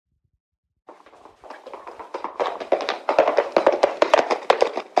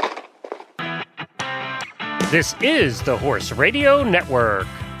This is the Horse Radio Network.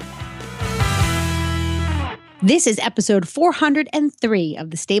 This is episode 403 of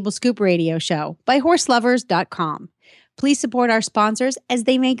the Stable Scoop Radio Show by HorseLovers.com. Please support our sponsors as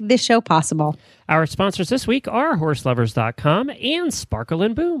they make this show possible. Our sponsors this week are HorseLovers.com and Sparkle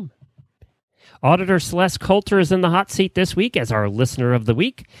and Boom. Auditor Celeste Coulter is in the hot seat this week as our Listener of the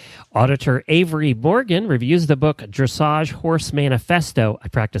Week. Auditor Avery Morgan reviews the book Dressage Horse Manifesto. I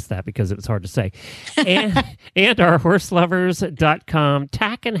practiced that because it was hard to say. And our HorseLovers.com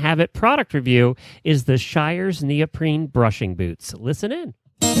Tack and Habit product review is the Shire's Neoprene Brushing Boots. Listen in.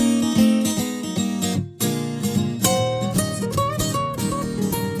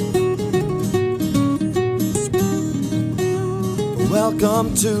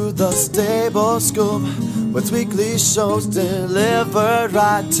 Welcome to the Stable Scoop, with weekly shows delivered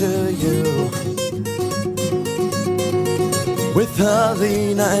right to you. With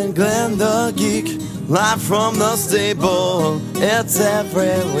Helena and Glenn the Geek, live from the stable, it's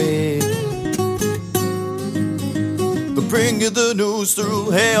every week. They bring you the news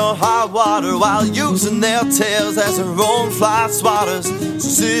through hail or high water, while using their tails as their own fly swatters. So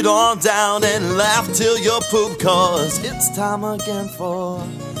sit on down and laugh till you poop, cause it's time again for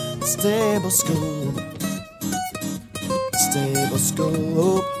Stable Scoop. Stable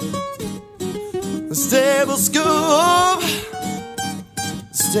Scoop. Stable Scoop.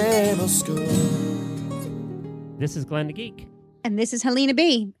 Stable Scoop. This is Glenn the Geek. And this is Helena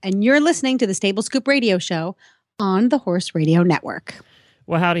B. And you're listening to the Stable Scoop Radio Show on the Horse Radio Network.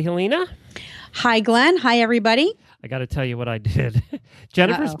 Well, howdy, Helena. Hi, Glenn. Hi, everybody. I got to tell you what I did.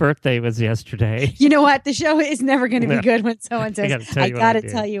 Jennifer's birthday was yesterday. You know what? The show is never going to be good when someone says, I got to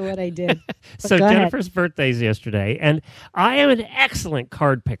tell you what I did. So Jennifer's birthday's yesterday, and I am an excellent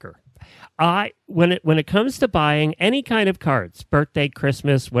card picker. When it comes to buying any kind of cards, birthday,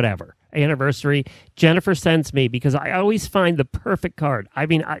 Christmas, whatever, anniversary, Jennifer sends me because I always find the perfect card. I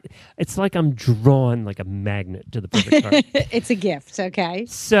mean, it's like I'm drawn like a magnet to the perfect card. It's a gift, okay?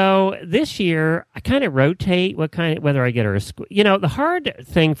 So this year, I kind of rotate whether I get her the hard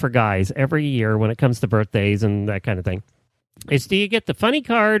thing for guys every year when it comes to birthdays and that kind of thing is, do you get the funny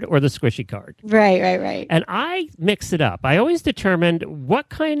card or the squishy card? Right. And I mix it up. I always determined what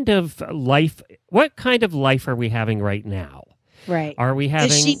kind of life are we having right now? Right. Are we having...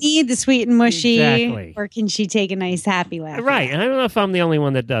 Does she need the sweet and mushy? Exactly. Or can she take a nice happy laugh? Right. And I don't know if I'm the only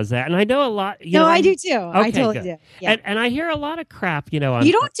one that does that. And I know a lot... I do too. Okay, I totally good. do. Yeah. And I hear a lot of crap, you don't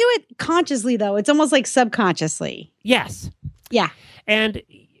do it consciously, though. It's almost like subconsciously. Yes. Yeah.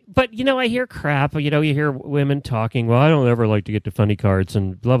 But, I hear crap. You hear women talking, well, I don't ever like to get the funny cards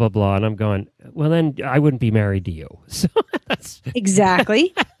and blah, blah, blah. And I'm going, well, then I wouldn't be married to you. So that's...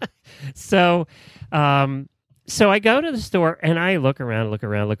 Exactly. So I go to the store and I look around.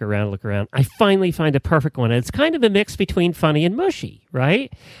 I finally find a perfect one. And it's kind of a mix between funny and mushy,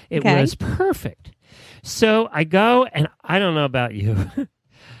 right? It was perfect. So I go, and I don't know about you,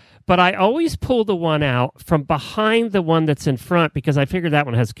 but I always pull the one out from behind the one that's in front because I figure that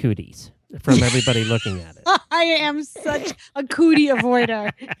one has cooties from everybody looking at it. I am such a cootie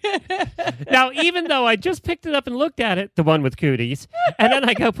avoider. Now, even though I just picked it up and looked at it, the one with cooties, and then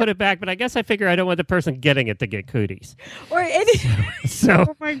I go put it back, but I guess I figure I don't want the person getting it to get cooties.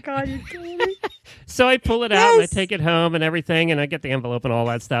 Oh my God, you're kidding me. So I pull it out and I take it home and everything, and I get the envelope and all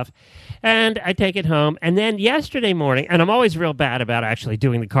that stuff. And I take it home. And then yesterday morning, and I'm always real bad about actually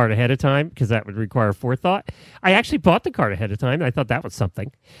doing the card ahead of time because that would require forethought. I actually bought the card ahead of time. I thought that was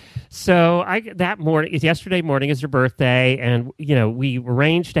something. So yesterday morning is her birthday, and we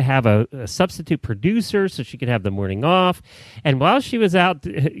arranged to have a substitute producer so she could have the morning off. And while she was out,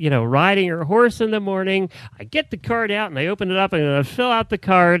 riding her horse in the morning, I get the card out and I open it up and I fill out the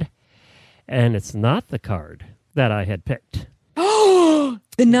card, and it's not the card that I had picked. Oh,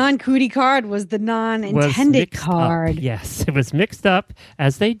 the non-cootie card was the non-intended card. Yes, it was mixed up,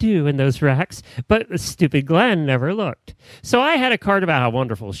 as they do in those racks, but stupid Glenn never looked. So I had a card about how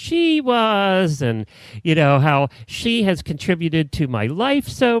wonderful she was and, how she has contributed to my life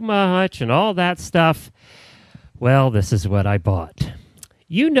so much and all that stuff. Well, this is what I bought.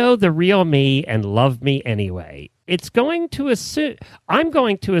 You know the real me and love me anyway. I'm going to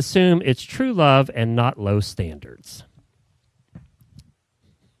assume it's true love and not low standards.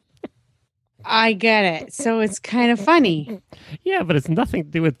 I get it. So it's kind of funny. Yeah, but it's nothing to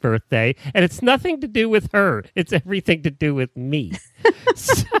do with birthday, and it's nothing to do with her. It's everything to do with me.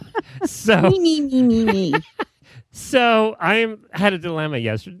 So me. So I had a dilemma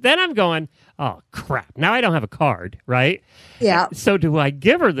yesterday. Then I'm going, oh, crap. Now I don't have a card, right? Yeah. So do I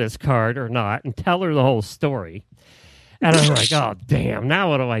give her this card or not and tell her the whole story? And I'm like, oh, damn, now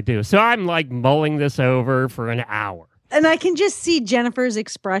what do I do? So I'm like mulling this over for an hour. And I can just see Jennifer's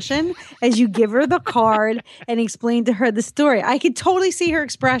expression as you give her the card and explain to her the story. I could totally see her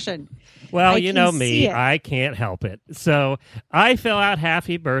expression. Well, I you can know see me, it. I can't help it. So I fill out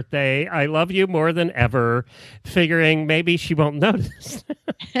happy birthday. I love you more than ever, figuring maybe she won't notice.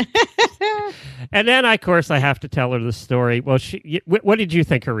 And then, of course, I have to tell her the story. Well, what did you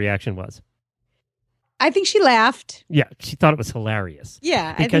think her reaction was? I think she laughed. Yeah, she thought it was hilarious.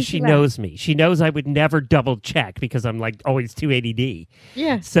 Yeah. I think Because she laughed. knows me. She knows I would never double check because I'm like always too ADD.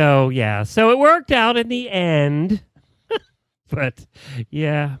 Yeah. So, yeah. So it worked out in the end. But,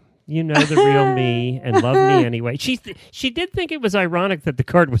 yeah. You know the real me and love me anyway. She did think it was ironic that the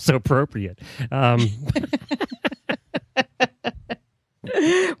card was so appropriate.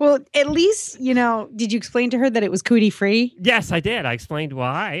 Well, at least, did you explain to her that it was cootie free? Yes, I did. I explained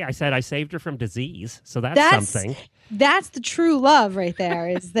why. I said I saved her from disease. So that's something. That's the true love right there,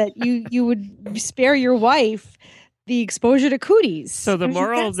 is that you would spare your wife the exposure to cooties. So the I mean,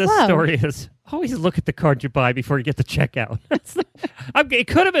 moral of that's this love. story is always look at the card you buy before you get the checkout. It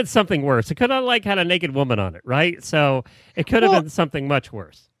could have been something worse. It could have had a naked woman on it, right? So it could have been something much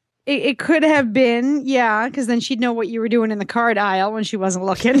worse. It could have been, yeah, because then she'd know what you were doing in the card aisle when she wasn't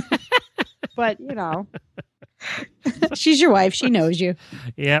looking. But, she's your wife. She knows you.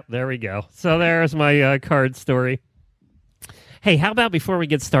 Yep, there we go. So there's my card story. Hey, how about before we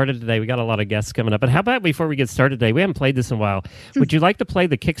get started today, we got a lot of guests coming up, but how about before we get started today, we haven't played this in a while. Would you like to play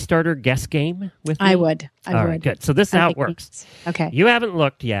the Kickstarter guess game with me? I would. All right, good. So this is how it works. Okay. You haven't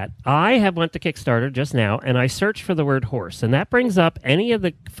looked yet. I have went to Kickstarter just now, and I searched for the word horse, and that brings up any of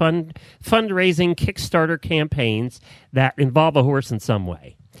the fundraising Kickstarter campaigns that involve a horse in some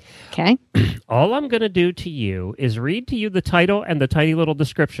way. Okay. All I'm going to do to you is read to you the title and the tiny little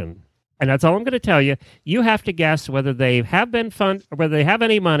description. And that's all I'm going to tell you. You have to guess whether they have been funded, or whether they have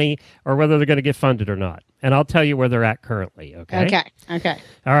any money, or whether they're going to get funded or not. And I'll tell you where they're at currently, okay? Okay.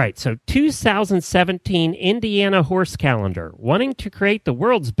 All right, so 2017 Indiana Horse Calendar. Wanting to create the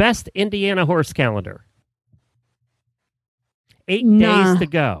world's best Indiana horse calendar. 8 days to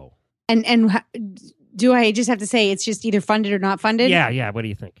go. And do I just have to say it's just either funded or not funded? Yeah. What do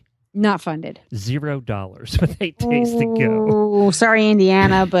you think? Not funded. $0 with 8 days to go. Oh, sorry,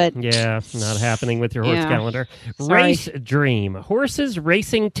 Indiana, but Yeah, not happening with your horse Yeah. calendar. Sorry. Race Dream, horses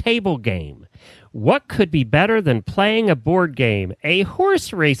racing table game. What could be better than playing a board game, a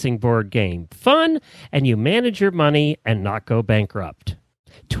horse racing board game? Fun, and you manage your money and not go bankrupt.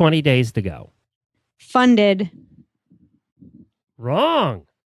 20 days to go. funded. Wrong.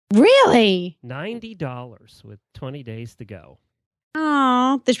 Really? $90 with 20 days to go.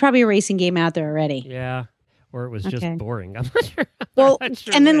 Oh, there's probably a racing game out there already. Yeah. Or it was Okay. just boring. I'm not sure. Well, I'm not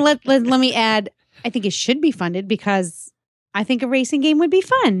sure and then which. let me add, I think it should be funded because I think a racing game would be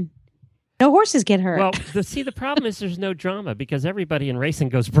fun. No horses get hurt. Well, the problem is there's no drama because everybody in racing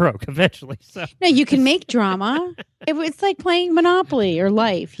goes broke eventually. So no, you can make drama. It's like playing Monopoly or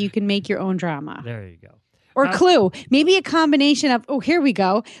Life. You can make your own drama. there you go. Or Clue. Maybe a combination of, here we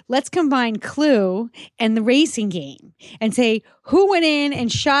go. Let's combine Clue and the racing game and say who went in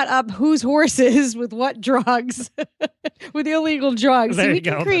and shot up whose horses with what drugs, with illegal drugs. There So we you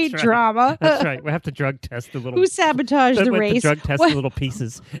can go. create That's right. drama. That's right. We have to drug test the little. Who sabotaged the we have to race? drug test the little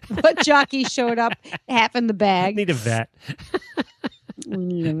pieces. What jockey showed up half in the bag? Need a vet. We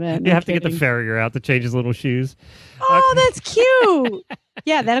need a vet. You have to get the kidding. farrier out to change his little shoes. Oh, that's cute.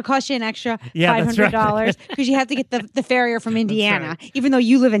 Yeah, that'll cost you an extra Yeah, that's right. $500 because you have to get the farrier from Indiana, even though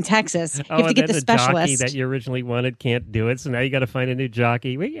you live in Texas. You have to and get then the jockey specialist. that you originally wanted can't do it, so now you got to find a new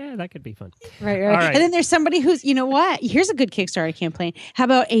jockey. Well, yeah, that could be fun. Right. All right. And then there's somebody who's, you know what? Here's a good Kickstarter campaign. How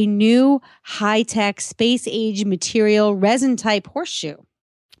about a new high-tech space age material resin type horseshoe?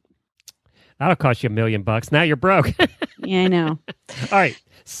 That'll cost you $1 million. Now you're broke. Yeah, I know. All right.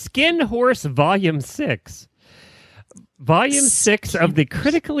 Skin Horse Volume 6. Volume 6 of the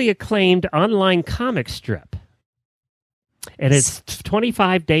critically acclaimed online comic strip. It is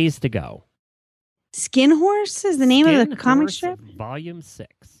 25 days to go. Skin Horse is the name of the Skin comic Horse strip? Volume 6.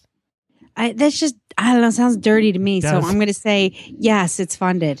 That's just, I don't know, sounds dirty to me. So Does. I'm going to say, yes, it's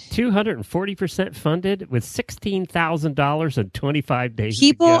funded. 240% funded with $16,000 and 25 days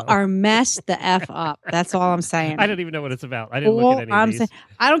People to go. are messed the F up. That's all I'm saying. I don't even know what it's about. I didn't look at any of these.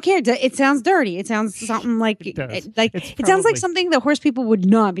 I don't care. It sounds dirty. It sounds something like It does. it It's sounds like probably- something that horse people would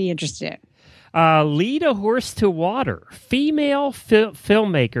not be interested in. Lead a Horse to Water. Female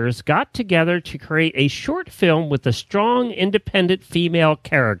filmmakers got together to create a short film with a strong, independent female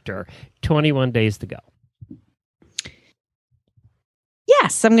character. 21 days to go.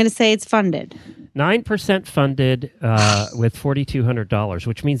 Yes, I'm going to say it's funded. 9% funded with $4,200,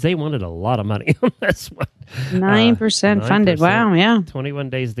 which means they wanted a lot of money on this one. 9% funded. Wow, yeah. 21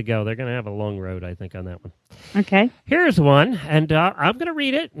 days to go. They're going to have a long road, I think, on that one. Okay. Here's one, and I'm going to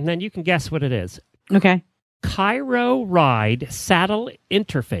read it, and then you can guess what it is. Okay. Cairo Ride Saddle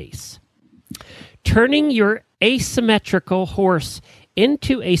Interface. Turning your asymmetrical horse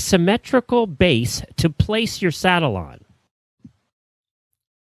into a symmetrical base to place your saddle on.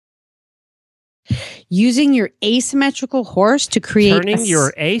 Using your asymmetrical horse to create... Turning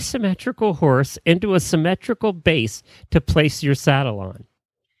your asymmetrical horse into a symmetrical base to place your saddle on.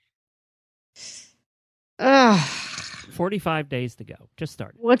 45 days to go. Just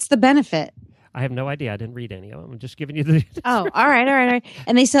started. What's the benefit? I have no idea. I didn't read any of them. I'm just giving you the... Oh, all right.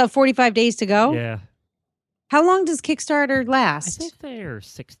 And they still have 45 days to go? Yeah. How long does Kickstarter last? I think they're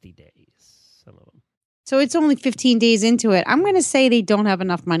 60 days, some of them. So it's only 15 days into it. I'm going to say they don't have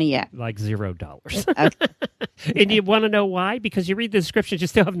enough money yet. Like $0. Okay. And you want to know why? Because you read the descriptions, you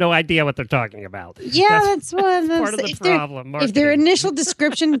still have no idea what they're talking about. Yeah, that's one. Part of the problem. If their initial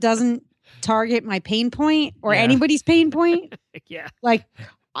description doesn't target my pain point or anybody's pain point, like,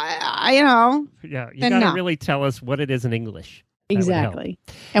 I you know. Yeah, you got to really tell us what it is in English. Exactly.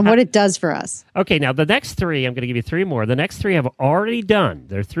 And what it does for us. Okay, now the next three, I'm going to give you three more. The next three have already done.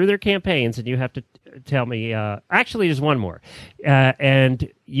 They're through their campaigns, and you have to tell me. Actually, there's one more.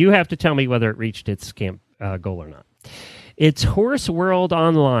 And you have to tell me whether it reached its goal or not. It's Horse World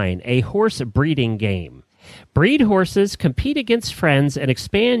Online, a horse breeding game. Breed horses, compete against friends, and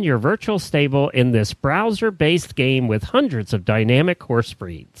expand your virtual stable in this browser-based game with hundreds of dynamic horse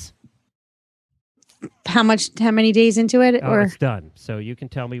breeds. How many days into it? Or it's done. So you can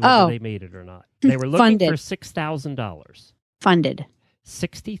tell me whether they made it or not. They were looking for $6,000. Funded.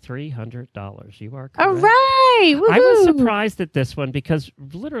 $6,300. You are correct. All right. Woo-hoo. I was surprised at this one because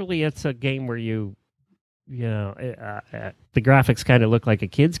literally it's a game where the graphics kind of look like a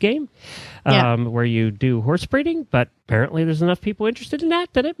kid's game where you do horse breeding, but apparently there's enough people interested in that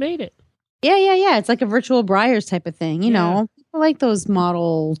it made it. Yeah. It's like a virtual Briars type of thing. You know, people like those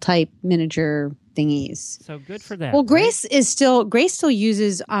model type miniature thingies. So good for that. Well, Grace still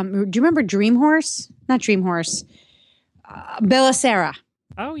uses, do you remember Dream Horse? Not Dream Horse. Belisara.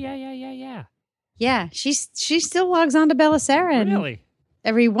 Oh, yeah. Yeah, she still logs on to Belisara. Really?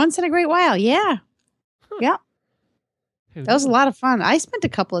 Every once in a great while. Yeah. Huh. Yeah. That was a lot of fun. I spent a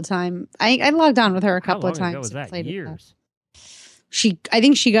couple of times. I logged on with her a couple of times. How long ago was that? Years? I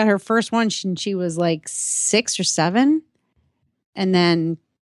think she got her first one. She was like 6 or 7. And then,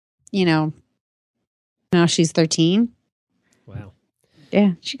 now she's 13. Wow.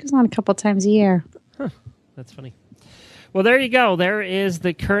 Yeah, she goes on a couple times a year. Huh. That's funny. Well, there you go. There is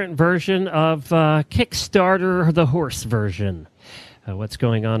the current version of Kickstarter, the horse version. What's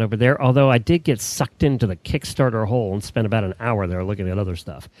going on over there? Although I did get sucked into the Kickstarter hole and spent about an hour there looking at other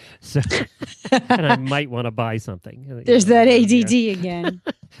stuff. So, and I might want to buy something. There's that ADD again.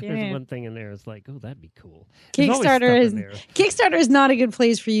 There's one thing in there. It's like, oh, that'd be cool. Kickstarter is not a good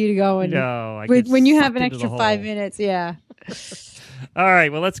place for you to go. When you have an extra 5 minutes. Yeah. All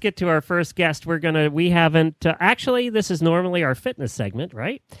right. Well, let's get to our first guest. We haven't actually. This is normally our fitness segment,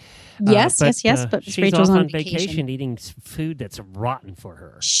 right? Yes. But she's Rachel's off on vacation eating food that's rotten for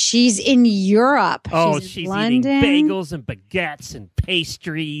her. She's in Europe. She's eating bagels and baguettes and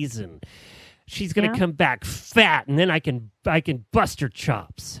pastries, and she's going to come back fat, and then I can bust her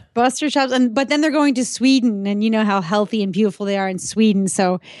chops. But then they're going to Sweden, and you know how healthy and beautiful they are in Sweden,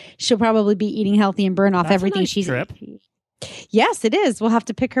 so she'll probably be eating healthy and burn off everything she's trip. Yes, it is. We'll have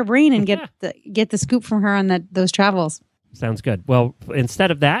to pick her brain and get the scoop from her on those travels. Sounds good. Well,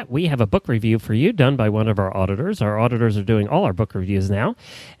 instead of that, we have a book review for you done by one of our auditors. Our auditors are doing all our book reviews now.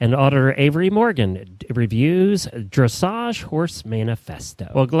 And Auditor Avery Morgan reviews Dressage Horse Manifesto.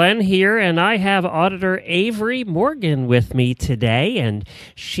 Well, Glenn here, and I have Auditor Avery Morgan with me today. And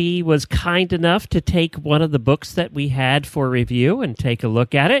she was kind enough to take one of the books that we had for review and take a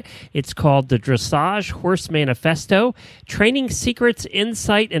look at it. It's called The Dressage Horse Manifesto, Training Secrets,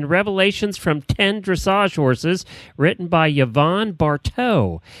 Insight, and Revelations from 10 Dressage Horses, written by Yvonne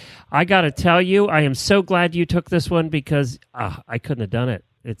Barteau. I got to tell you, I am so glad you took this one because I couldn't have done it.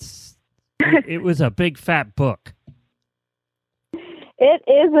 It was a big fat book. It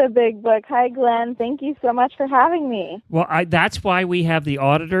is a big book. Hi, Glenn. Thank you so much for having me. Well, that's why we have the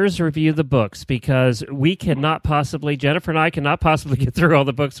auditors review the books, because Jennifer and I cannot possibly get through all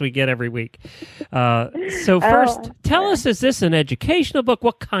the books we get every week. So first, tell us, is this an educational book?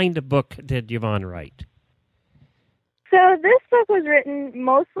 What kind of book did Yvonne write? So this book was written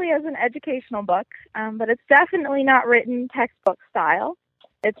mostly as an educational book, but it's definitely not written textbook style.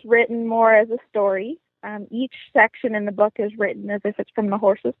 It's written more as a story. Each section in the book is written as if it's from the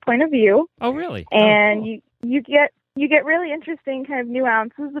horse's point of view. Oh, really? And cool. you get really interesting kind of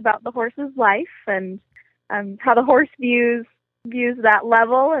nuances about the horse's life and how the horse views that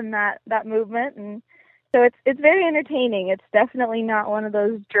level and that movement. And so it's very entertaining. It's definitely not one of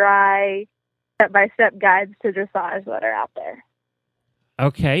those dry step-by-step guides to dressage that are out there.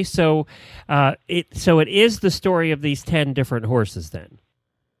 Okay, so it is the story of these 10 different horses then.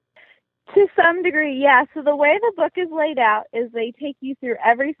 To some degree, yeah. So the way the book is laid out is they take you through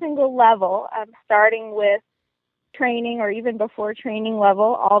every single level, starting with training or even before training level,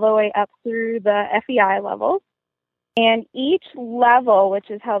 all the way up through the FEI levels. And each level, which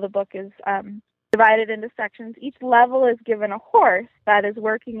is how the book is divided into sections, each level is given a horse that is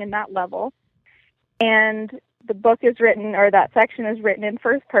working in that level. And the book is written, or that section is written in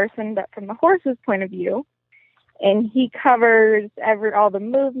first person, but from the horse's point of view. And he covers all the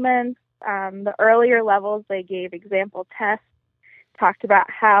movements. The earlier levels, they gave example tests, talked about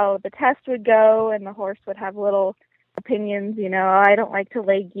how the test would go, and the horse would have little opinions, I don't like to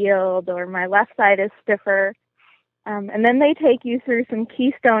leg yield, or my left side is stiffer. And then they take you through some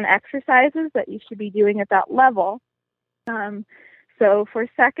keystone exercises that you should be doing at that level. So for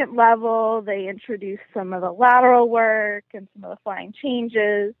second level, they introduce some of the lateral work and some of the flying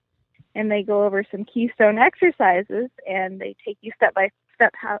changes, and they go over some keystone exercises, and they take you step by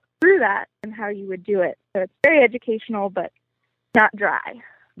step through that and how you would do it. So it's very educational, but not dry.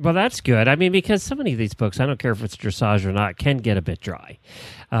 Well, that's good. I mean, because so many of these books, I don't care if it's dressage or not, can get a bit dry.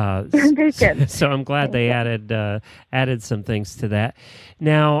 So I'm glad they added some things to that.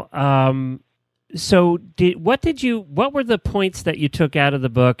 Now, what were the points that you took out of the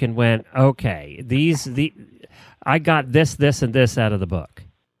book and went, okay, I got this, and this out of the book?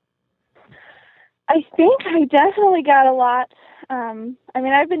 I think I definitely got a lot.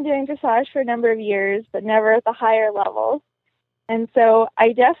 I've been doing dressage for a number of years, but never at the higher levels. And so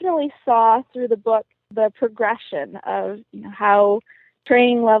I definitely saw through the book the progression of how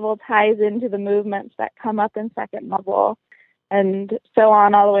training level ties into the movements that come up in second level, and so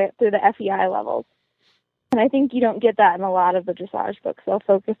on all the way up through the FEI levels. And I think you don't get that in a lot of the dressage books. They'll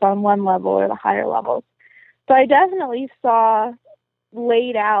focus on one level or the higher levels. So I definitely saw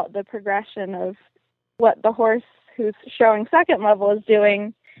laid out the progression of what the horse who's showing second level is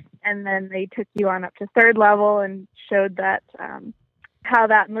doing, and then they took you on up to third level and showed that how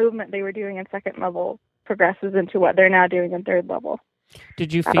that movement they were doing in second level progresses into what they're now doing in third level.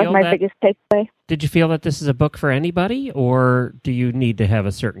 Did you that feel was my biggest takeaway? Did you feel that this is a book for anybody, or do you need to have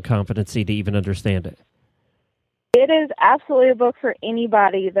a certain competency to even understand it? It is absolutely a book for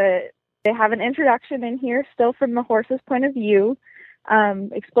anybody. They have an introduction in here, still from the horse's point of view,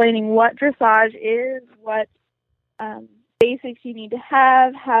 explaining what dressage is, what basics you need to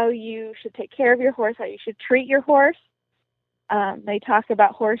have, how you should take care of your horse, how you should treat your horse. They talk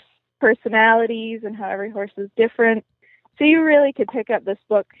about horse personalities and how every horse is different. So you really could pick up this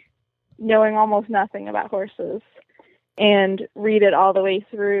book knowing almost nothing about horses and read it all the way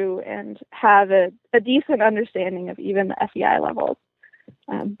through and have a decent understanding of even the FEI levels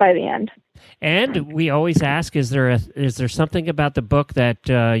by the end. And we always ask, is there something about the book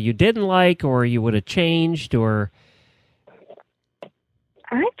that you didn't like or you would have changed? Or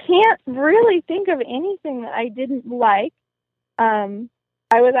I can't really think of anything that I didn't like. I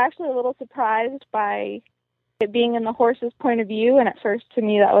was actually a little surprised by it being in the horse's point of view, and at first to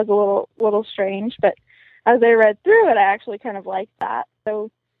me that was a little strange, but as I read through it, I actually kind of liked that. So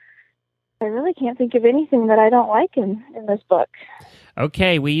I really can't think of anything that I don't like in this book.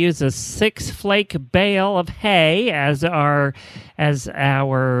 Okay, we use a 6-flake bale of hay as our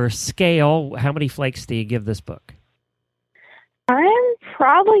scale. How many flakes do you give this book? I'm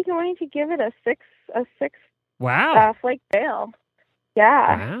probably going to give it a six Wow. Flake bale.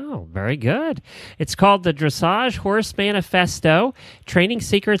 Yeah. Wow, very good. It's called The Dressage Horse Manifesto, Training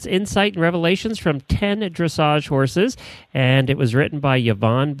Secrets, Insight, and Revelations from 10 Dressage Horses, and it was written by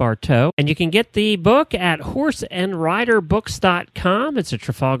Yvonne Barteau. And you can get the book at horseandriderbooks.com. It's a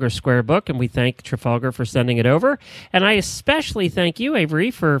Trafalgar Square book, and we thank Trafalgar for sending it over. And I especially thank you,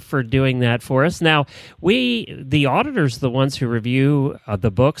 Avery, for doing that for us. Now, the auditors, the ones who review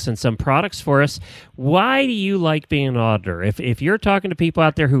the books and some products for us, why do you like being an auditor? If you're talking to people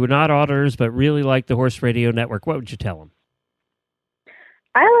out there who are not auditors but really like the Horse Radio Network, what would you tell them?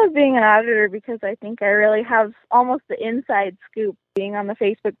 I love being an auditor because I think I really have almost the inside scoop. Being on the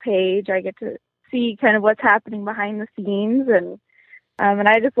Facebook page, I get to see kind of what's happening behind the scenes, and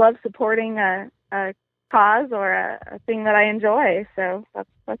I just love supporting a cause or a thing that I enjoy. So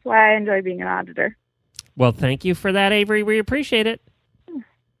that's why I enjoy being an auditor. Well, thank you for that, Avery. We appreciate it.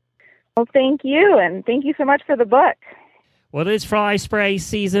 Well, thank you, and thank you so much for the book. Well, it is fly spray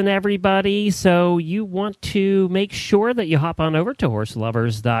season, everybody, so you want to make sure that you hop on over to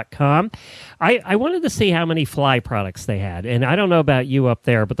horselovers.com. I wanted to see how many fly products they had, and I don't know about you up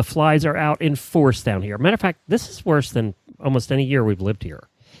there, but the flies are out in force down here. Matter of fact, this is worse than almost any year we've lived here.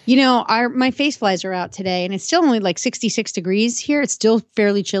 You know, my face flies are out today, and it's still only like 66 degrees here. It's still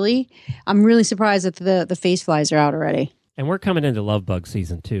fairly chilly. I'm really surprised that the face flies are out already. And we're coming into love bug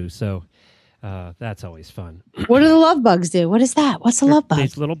season, too, so that's always fun. What do the love bugs do? What is that? What's a love bug?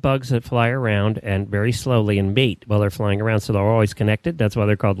 These little bugs that fly around and very slowly and mate while they're flying around, so they're always connected. That's why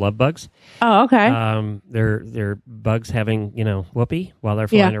they're called love bugs. Oh, okay. They're bugs having, whoopee while they're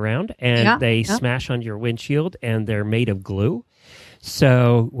flying around, and they smash on your windshield, and they're made of glue.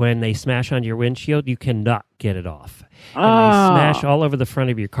 So when they smash on your windshield, you cannot get it off. And they smash all over the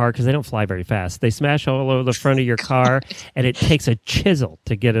front of your car because they don't fly very fast. They smash all over the front of your car, and it takes a chisel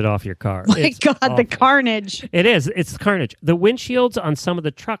to get it off your car. My God, awful. The carnage. It is. It's carnage. The windshields on some of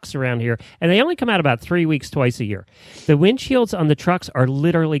the trucks around here, and they only come out about 3 weeks twice a year. The windshields on the trucks are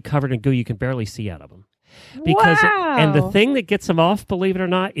literally covered in goo. You can barely see out of them. And the thing that gets them off, believe it or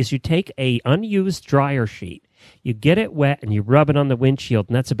not, is you take a unused dryer sheet. You get it wet and you rub it on the windshield,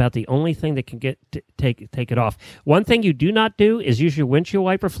 and that's about the only thing that can take it off. One thing you do not do is use your windshield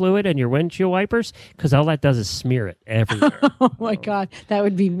wiper fluid and your windshield wipers, because all that does is smear it everywhere. Oh my God, that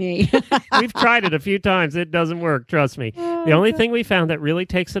would be me. We've tried it a few times. It doesn't work, trust me. The only thing we found that really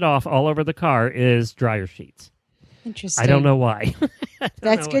takes it off all over the car is dryer sheets. Interesting. I don't know why.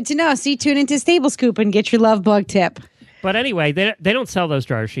 That's good to know. See, tune into Stable Scoop and get your love bug tip. But anyway, they don't sell those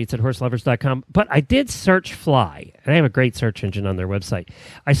dryer sheets at horselovers.com. But I did search fly. They have a great search engine on their website.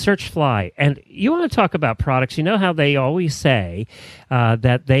 I searched fly. And you want to talk about products. You know how they always say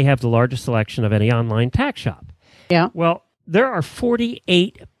that they have the largest selection of any online tack shop. Yeah. Well, there are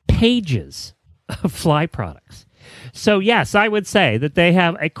 48 pages of fly products. So, yes, I would say that they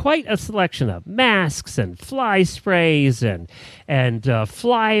have quite a selection of masks and fly sprays and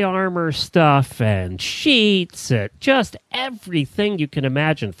fly armor stuff and sheets, just everything you can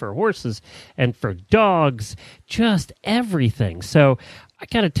imagine for horses and for dogs, just everything. So I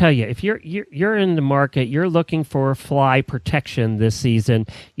got to tell you, if you're in the market, you're looking for fly protection this season,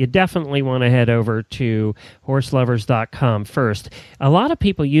 you definitely want to head over to horselovers.com first. A lot of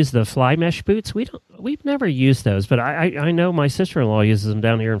people use the fly mesh boots. We've never used those, but I know my sister-in-law uses them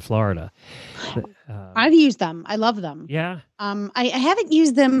down here in Florida. I've used them. I love them. Yeah. I haven't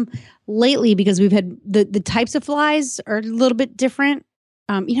used them lately because we've had the types of flies are a little bit different.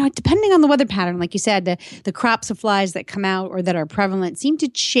 Depending on the weather pattern, like you said, the crops of flies that come out or that are prevalent seem to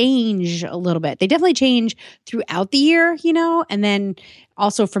change a little bit. They definitely change throughout the year, and then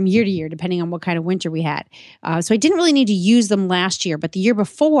also from year to year, depending on what kind of winter we had. So I didn't really need to use them last year, but the year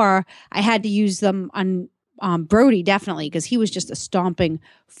before I had to use them on Brody, definitely, because he was just a stomping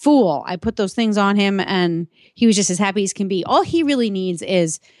fool. I put those things on him and he was just as happy as can be. All he really needs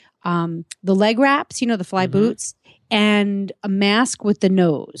is the leg wraps, the fly boots, and a mask with the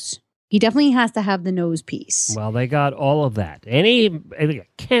nose. He definitely has to have the nose piece. Well, they got all of that.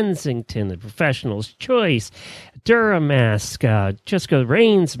 Kensington, the Professional's Choice, Duramask, just goes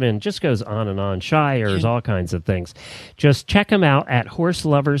Rainsman, just goes on and on. Shires, all kinds of things. Just check them out at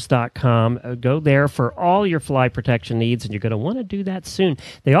horselovers.com. Go there for all your fly protection needs, and you're going to want to do that soon.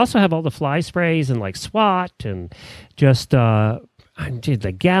 They also have all the fly sprays and like SWAT and just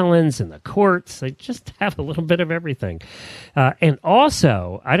the gallons and the quarts. They just have a little bit of everything. And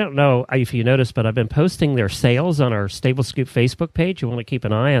also, I don't know if you noticed, but I've been posting their sales on our Stable Scoop Facebook page. You want to keep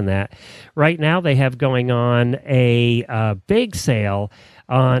an eye on that. Right now, they have going on a big sale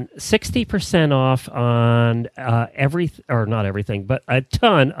on 60% off on not everything, but a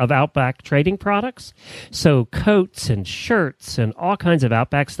ton of Outback trading products. So coats and shirts and all kinds of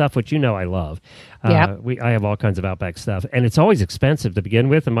Outback stuff, which I love. I have all kinds of Outback stuff, and it's always expensive to begin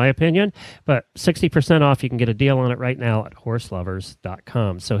with, in my opinion, but 60% off, you can get a deal on it right now at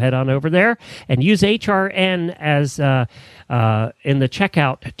horselovers.com. So head on over there and use HRN as in the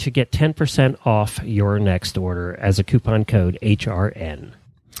checkout to get 10% off your next order as a coupon code HRN.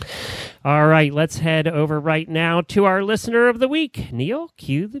 All right, let's head over right now to our listener of the week. Neil,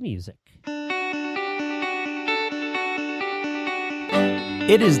 cue the music.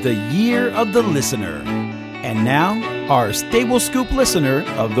 It is the year of the listener. And now, our Stable Scoop listener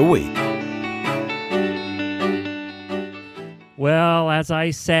of the week. Well, as I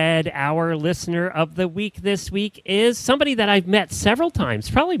said, our listener of the week this week is somebody that I've met several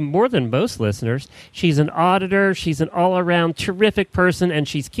times, probably more than most listeners. She's an auditor. She's an all-around terrific person, and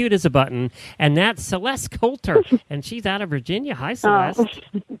she's cute as a button. And that's Celeste Coulter, and she's out of Virginia. Hi, Celeste.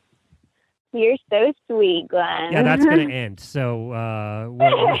 You're so sweet, Glenn. Yeah, that's going to end. So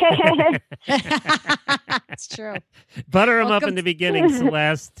That's true. butter them up Welcome in the beginning,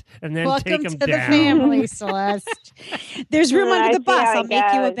 Celeste, and then Welcome take them to down. the family, Celeste. There's room I under the see bus. how it I'll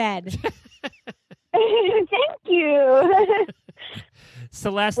make you a goes. bed. Thank you.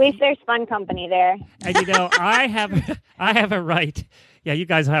 Celeste, At least there's fun company there. and I have a right. Yeah, you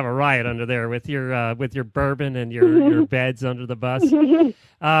guys have a riot under there with your bourbon and your beds under the bus.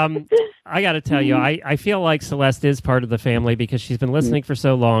 I got to tell you, I feel like Celeste is part of the family because she's been listening for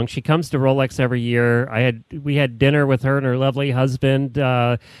so long. She comes to Rolex every year. We had dinner with her and her lovely husband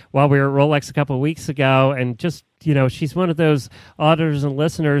while we were at Rolex a couple of weeks ago, and just she's one of those auditors and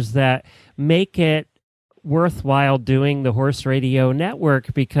listeners that make it worthwhile doing the Horse Radio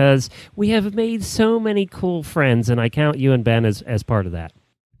Network because we have made so many cool friends, and I count you and Ben as part of that.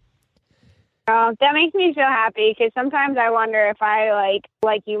 Oh, that makes me so happy because sometimes I wonder if I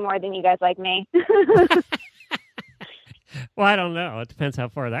like you more than you guys like me. Well, I don't know. It depends how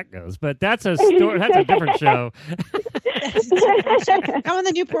far that goes, but that's a story. That's a different show. Come on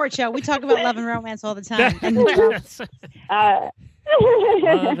the Newport show. We talk about love and romance all the time. Love But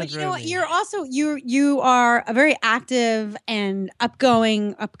and you know what? romance. You're also you are a very active and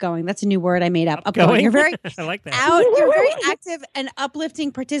upgoing. That's a new word I made up. Upgoing. You're very I like that. You're very active and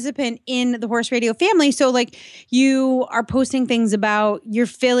uplifting participant in the Horse Radio family. So like you are posting things about your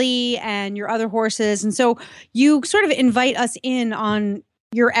filly and your other horses. And so you sort of invite us in on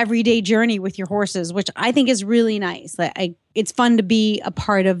your everyday journey with your horses, which I think is really nice. It's fun to be a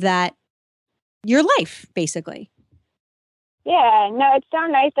part of that, your life, basically. Yeah, no, it's so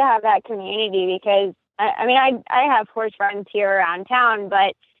nice to have that community because I have horse friends here around town,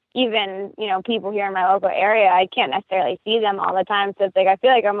 but even, people here in my local area, I can't necessarily see them all the time. So it's like, I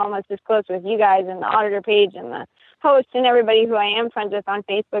feel like I'm almost as close with you guys and the auditor page and the host and everybody who I am friends with on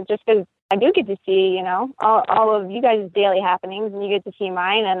Facebook, just because I do get to see, all of you guys' daily happenings and you get to see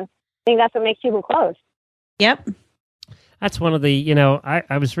mine. And I think that's what makes people close. Yep. That's one of the,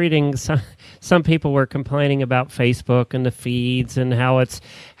 I was reading some people were complaining about Facebook and the feeds and how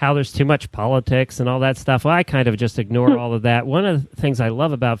there's too much politics and all that stuff. Well, I kind of just ignore all of that. One of the things I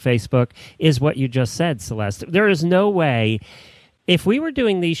love about Facebook is what you just said, Celeste. There is no way, if we were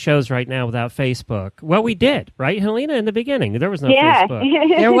doing these shows right now without Facebook, well, we did, right, Helena, in the beginning. There was no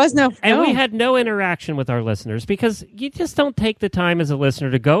Facebook. There was no. And we had no interaction with our listeners because you just don't take the time as a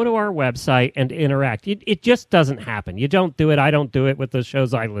listener to go to our website and interact. It just doesn't happen. You don't do it. I don't do it with the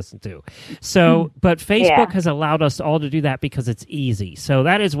shows I listen to. So, but Facebook has allowed us all to do that because it's easy. So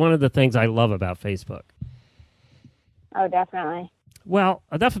that is one of the things I love about Facebook. Oh, definitely. Well,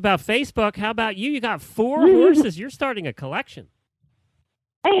 enough about Facebook. How about you? You got 4 horses. You're starting a collection.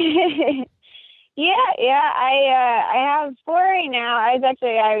 I have 4 right now. I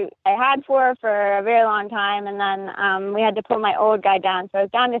had 4 for a very long time, and then we had to put my old guy down, so I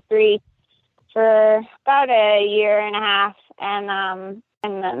was down to 3 for about a year and a half, and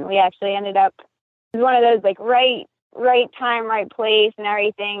then we actually ended up. It was one of those like right time, right place, and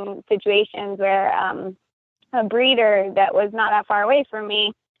everything situations where a breeder that was not that far away from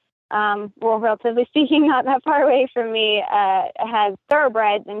me. Relatively speaking, not that far away from me, has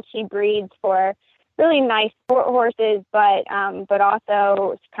thoroughbreds, and she breeds for really nice horses, but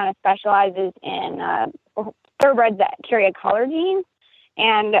also kind of specializes in thoroughbreds that carry a color gene.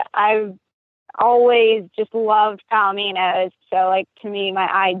 And I've always just loved Palominos. So, like, to me, my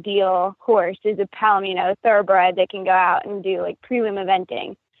ideal horse is a Palomino thoroughbred that can go out and do like prelim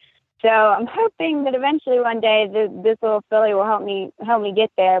eventing. So I'm hoping that eventually one day this little filly will help me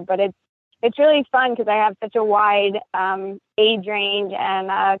get there. But it's really fun because I have such a wide age range and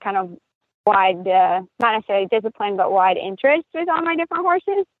kind of wide, not necessarily discipline, but wide interest with all my different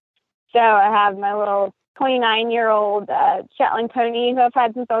horses. So I have my little 29-year-old Shetland pony who I've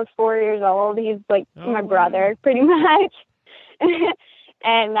had since I was 4 years old. He's like my brother, pretty much.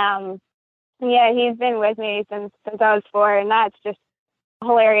 And he's been with me since I was 4, and that's just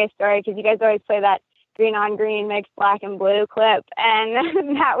hilarious story because you guys always play that green on green mixed black and blue clip, and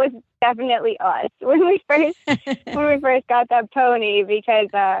that was definitely us when we first got that pony because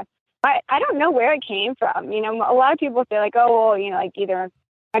I don't know where it came from. A lot of people say like, oh well, like either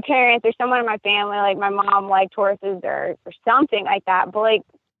my parents or someone in my family, like my mom liked horses or something like that, but like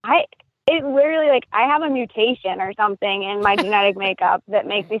it literally, like, I have a mutation or something in my genetic makeup that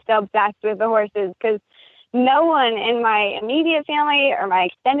makes me so obsessed with the horses because no one in my immediate family or my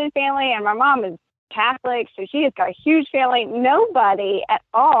extended family, and my mom is Catholic, so she has got a huge family. Nobody at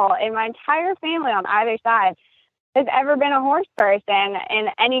all in my entire family on either side has ever been a horse person in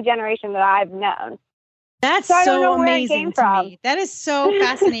any generation that I've known. That's So I don't so know where it amazing came to from. me. That is so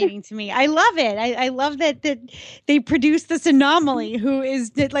fascinating to me. I love it. I love that they produce this anomaly who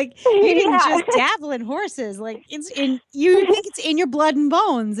is like you didn't Yeah. just dabble in horses. Like it's in you think it's in your blood and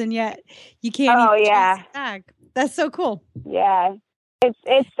bones, and yet you can't Oh, even yeah. trace it back. That's so cool. Yeah,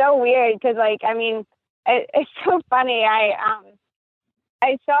 it's so weird because, like, I mean, it's so funny.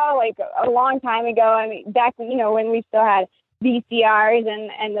 I saw, like, a long time ago. I mean, back when we still had VCRs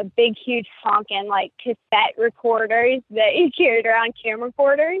and the big huge honking like cassette recorders that you carried around,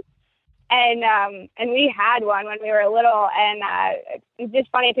 camcorders. And we had one when we were little, and it's just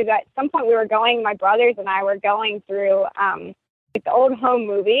funny because at some point my brothers and I were going through like the old home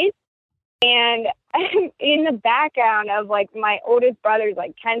movies. And in the background of like my oldest brother's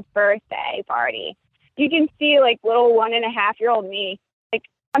like 10th birthday party, you can see like little 1.5-year-old me. Like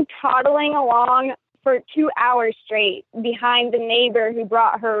I'm toddling along for 2 hours straight behind the neighbor who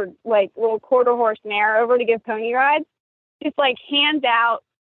brought her like little quarter horse mare over to give pony rides, just like hands out,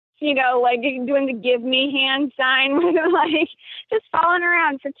 like doing the give me hand sign with like just following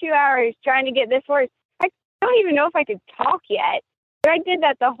around for 2 hours trying to get this horse. I don't even know if I could talk yet. But I did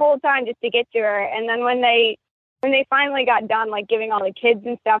that the whole time just to get to her. And then when they finally got done, like giving all the kids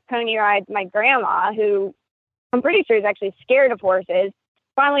and stuff pony rides, my grandma, who I'm pretty sure is actually scared of horses,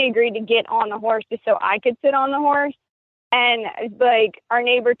 finally agreed to get on the horse just so I could sit on the horse. And like our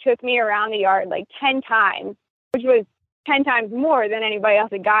neighbor took me around the yard like 10 times, which was 10 times more than anybody else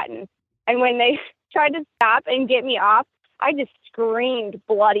had gotten. And when they tried to stop and get me off, I just screamed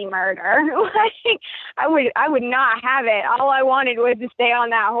bloody murder. Like I would not have it. All I wanted was to stay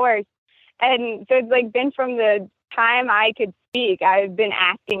on that horse. And so it's like been from the time I could speak, I've been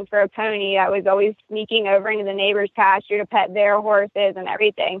asking for a pony. I was always sneaking over into the neighbor's pasture to pet their horses and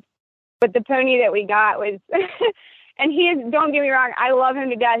everything. But the pony that we got was, and he is, don't get me wrong, I love him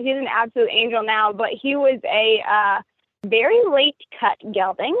to death. He's an absolute angel now, but he was a very late cut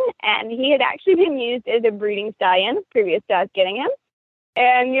gelding, and he had actually been used as a breeding stallion previous to us getting him.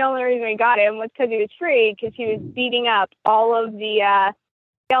 And the only reason we got him was because he was free, because he was beating up all of the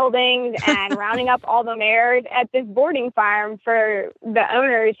geldings and rounding up all the mares at this boarding farm for the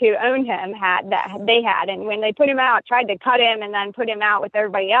owners who owned him they had. And when they put him out, tried to cut him and then put him out with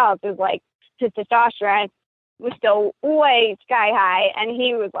everybody else, it was like his testosterone was still way sky high. And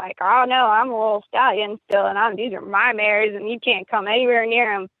he was like, oh no, I'm a little stallion still, and these are my mares and you can't come anywhere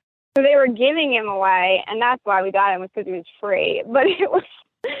near them. So they were giving him away, and that's why we got him, was because he was free. But it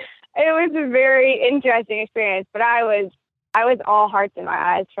was a very interesting experience. But I was all hearts in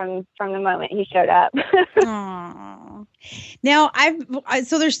my eyes from the moment he showed up. Aww. Now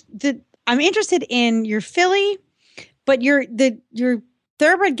I'm interested in your filly, but your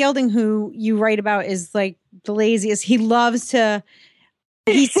thoroughbred gelding who you write about is like the laziest. He loves to.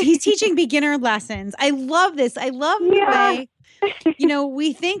 He's teaching beginner lessons. I love this. I love the way.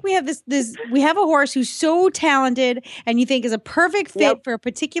 We think we have we have a horse who's so talented and you think is a perfect fit for a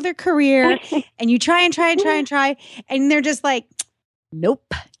particular career, and you try and try. And they're just like,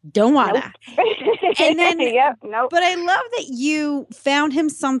 nope, don't wanna. Nope. And then, nope. But I love that you found him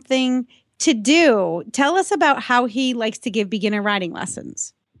something to do. Tell us about how he likes to give beginner riding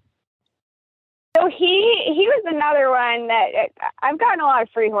lessons. So he was another one that I've gotten a lot of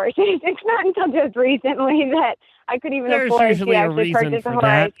free horses. It's not until just recently that I could even afford to actually purchase a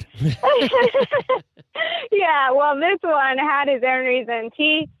horse. Yeah, well, this one had his own reasons.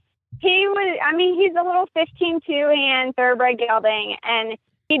 He was, he's a little 15 two-hand thoroughbred gelding, and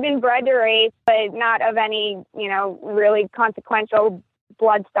he'd been bred to race, but not of any, really consequential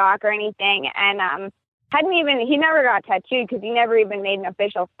blood stock or anything. And he never got tattooed because he never even made an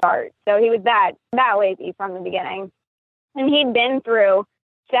official start. So he was that lazy from the beginning. And he'd been through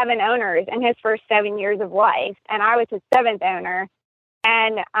 7 owners in his first 7 years of life. And I was his 7th owner.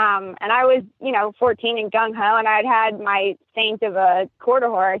 And I was, 14 and gung ho. And I'd had my saint of a quarter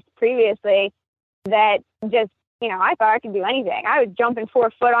horse previously that just, I thought I could do anything. I was jumping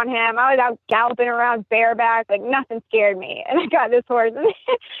 4 foot on him. I was out galloping around bareback, like nothing scared me. And I got this horse, and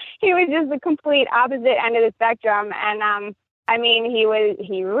he was just the complete opposite end of the spectrum. And he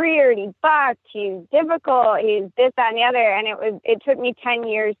reared, he bucked, he's difficult, he's this, that, and the other. And it took me 10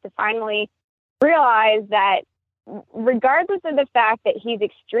 years to finally realize that, regardless of the fact that he's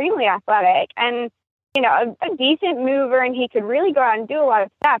extremely athletic and a decent mover, and he could really go out and do a lot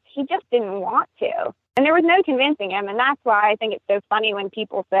of stuff, he just didn't want to. And there was no convincing him. And that's why I think it's so funny when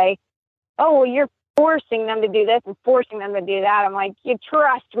people say, oh, well, you're forcing them to do this and forcing them to do that. I'm like, you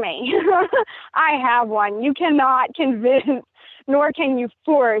trust me. I have one. You cannot convince, nor can you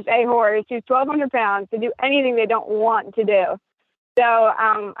force a horse who's 1,200 pounds to do anything they don't want to do. So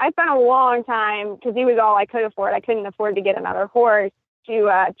I spent a long time, because he was all I could afford. I couldn't afford to get another horse,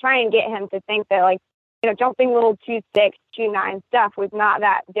 to try and get him to think that, like, jumping little 2.6, 2.9 stuff was not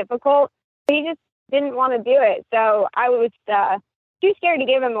that difficult. He just didn't want to do it. So I was too scared to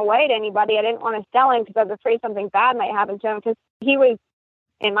give him away to anybody. I didn't want to sell him because I was afraid something bad might happen to him, because he was,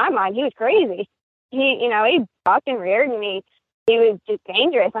 in my mind, he was crazy. He bucked and reared, and he was just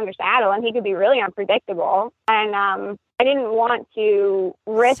dangerous under saddle, and he could be really unpredictable. And I didn't want to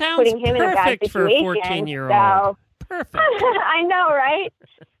risk putting him in a bad situation. For a 14-year-old. So, perfect. I know, right?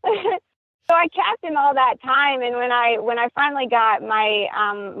 So I kept him all that time, and when I finally got my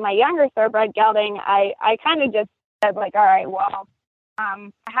my younger thoroughbred gelding, I kind of just said, like, all right, well, I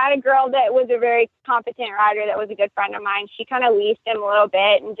had a girl that was a very competent rider that was a good friend of mine. She kind of leased him a little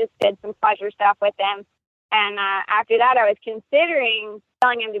bit and just did some pleasure stuff with him. And after that, I was considering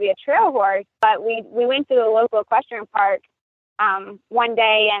selling him to be a trail horse, but we went to the local equestrian park one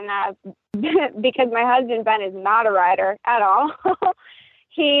day, and because my husband, Ben, is not a rider at all,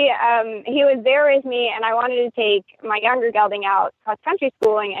 he was there with me, and I wanted to take my younger gelding out cross-country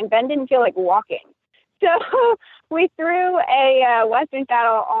schooling, and Ben didn't feel like walking. So we threw a Western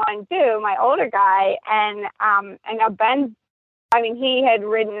saddle on Boo, my older guy, and now Ben, he had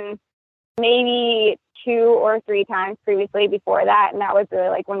ridden maybe 2 or 3 times previously before that, and that was really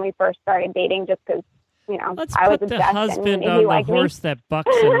like when we first started dating, just because Let's I was put the obsessed husband and on he the horse me. that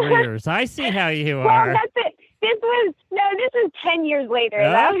bucks and rears. I see how you are. Well, that's it. This was 10 years later.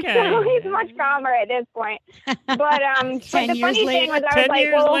 Okay. So he's much calmer at this point. But but 10 the years funny later. thing was, I 10 was like,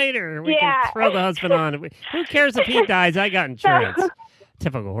 years well, later, we yeah. can throw the husband on. Who cares if he dies? I got insurance.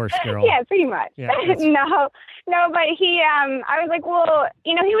 Typical horse girl. Yeah, pretty much. Yeah, no, but he, I was like, well,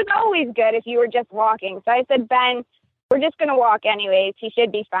 he was always good if you were just walking. So I said, Ben, we're just going to walk anyways. He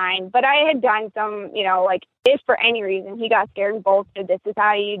should be fine. But I had done some, like, if for any reason he got scared and bolted, this is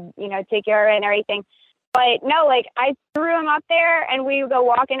how you, take care of it and everything. But no, like, I threw him up there and we would go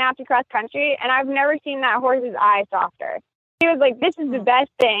walking after cross country, and I've never seen that horse's eye softer. He was like, this is the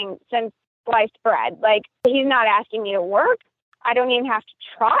best thing since sliced bread. Like, he's not asking me to work. I don't even have to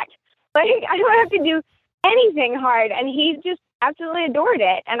trot. Like, I don't have to do anything hard. And he just absolutely adored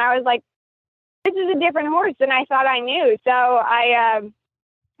it. And I was like, this is a different horse than I thought I knew. So I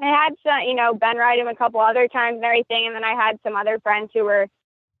had some, Ben ride him a couple other times and everything. And then I had some other friends who were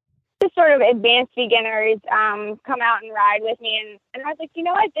just sort of advanced beginners come out and ride with me. And I was like, you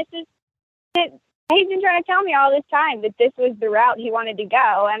know what? This is it. He's been trying to tell me all this time that this was the route he wanted to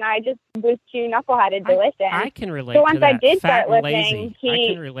go, and I just was too knuckleheaded to listen. I can relate so to once that. I did Fat start and listening, lazy.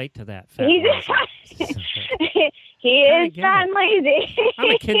 I can relate to that. Fat he's and lazy. he is fat and lazy. I'm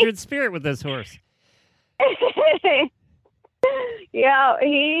a kindred spirit with this horse. Yeah,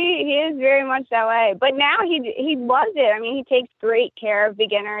 he is very much that way. But now he loves it. I mean, he takes great care of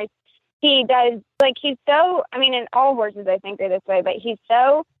beginners. He does, like, he's so, and all horses I think are this way, but he's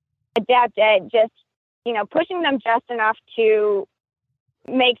so adept at just, pushing them just enough to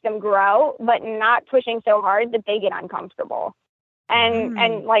make them grow, but not pushing so hard that they get uncomfortable.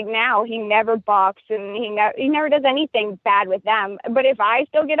 And like now he never bucks, and he never does anything bad with them. But if I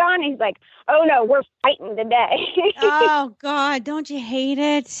still get on, he's like, "Oh no, we're fighting today." Oh God, don't you hate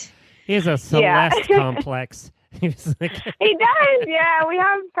it? He has a Celeste complex. He does, yeah. We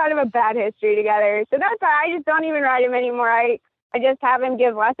have kind of a bad history together, so that's why I just don't even ride him anymore. I just have him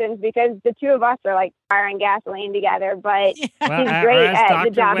give lessons because the two of us are like fire and gasoline together. But he's great as at Dr.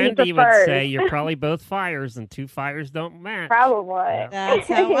 the job Wendy he prefers. would say, you're probably both fires, and 2 fires don't match. Probably. Yeah. That's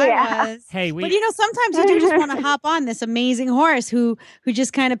how I was. Hey, but sometimes you do just want to hop on this amazing horse who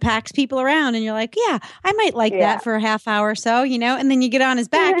just kind of packs people around, and you're like, yeah, I might like that for a half hour or so, and then you get on his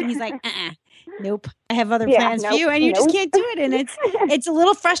back, and he's like, nope, I have other plans for you, and you just can't do it. And it's a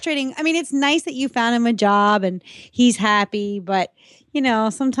little frustrating. I mean, it's nice that you found him a job and he's happy, but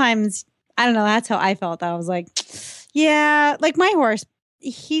sometimes I don't know. That's how I felt. I was like, yeah, like my horse,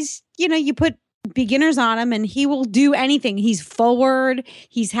 he's, you put beginners on him and he will do anything. He's forward,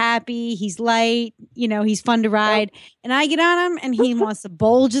 he's happy, he's light, he's fun to ride. And I get on him and he wants to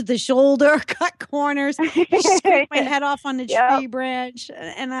bulge at the shoulder, cut corners, scrape my head off on the tree branch.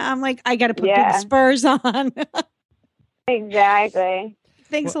 And I'm like, I got to put big spurs on. Exactly.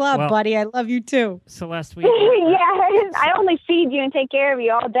 Thanks a lot, buddy. I love you too. Celeste, I only feed you and take care of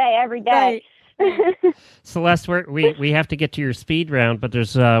you all day, every day. Right. Celeste, we have to get to your speed round, but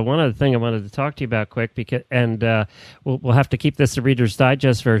there's one other thing I wanted to talk to you about quick, we'll have to keep this a Reader's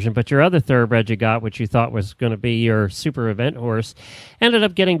Digest version. But your other thoroughbred you got, which you thought was going to be your super event horse, ended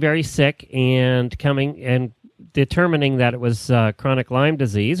up getting very sick and determining that it was chronic Lyme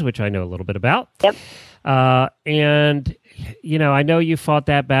disease, which I know a little bit about. Yep. And I know you fought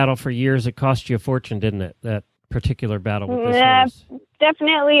that battle for years. It cost you a fortune, didn't it? That particular battle with this horse.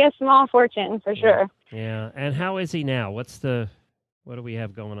 Definitely a small fortune for sure. Yeah. And how is he now? What do we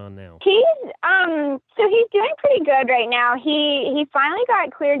have going on now? He's so he's doing pretty good right now. He finally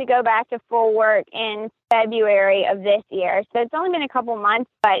got cleared to go back to full work in February of this year. So it's only been a couple months,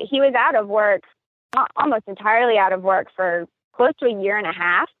 but he was out of work, almost entirely out of work for close to a year and a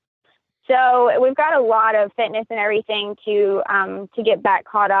half. So we've got a lot of fitness and everything to get back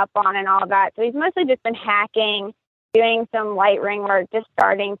caught up on and all that. So he's mostly just been hacking, doing some light ring work, just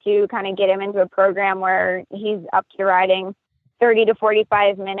starting to kind of get him into a program where he's up to riding 30 to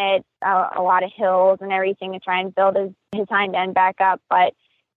 45 minutes, a lot of hills and everything to try and build his hind end back up. But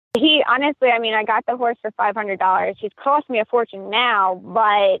he honestly, I got the horse for $500. He's cost me a fortune now,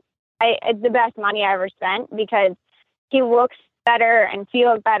 but it's the best money I ever spent because he looks better and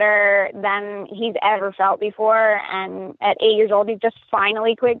feels better than he's ever felt before. And at 8 years old, he's just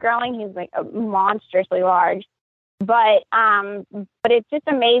finally quit growing. He's like monstrously large. But it's just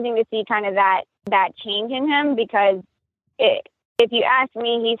amazing to see kind of that change in him because if you ask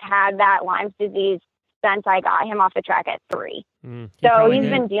me, he's had that Lyme's disease since I got him off the track at 3. So he's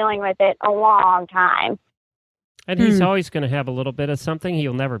been dealing with it a long time. And he's always going to have a little bit of something.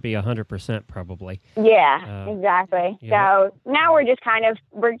 He'll never be 100% probably. Yeah, exactly. Yeah. So now we're just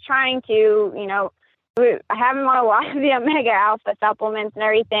we're trying to, I have him on a lot of the Omega Alpha supplements and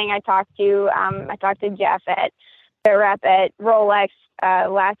everything. I talked to Jeff at the rep at Rolex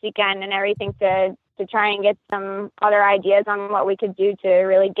last weekend and everything to try and get some other ideas on what we could do to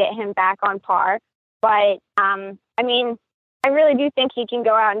really get him back on par. But, I really do think he can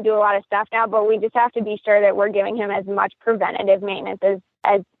go out and do a lot of stuff now, but we just have to be sure that we're giving him as much preventative maintenance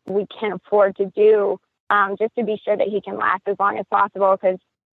as we can afford to do, just to be sure that he can last as long as possible. Because,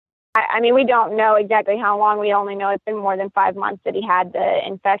 we don't know exactly how long. We only know it's been more than 5 months that he had the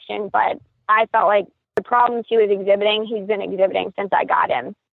infection, but I felt like the problems he was exhibiting, he's been exhibiting since I got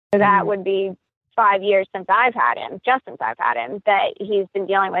him. So that would be 5 years since I've had him, that he's been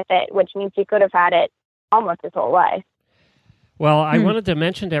dealing with it, which means he could have had it almost his whole life. Well, I wanted to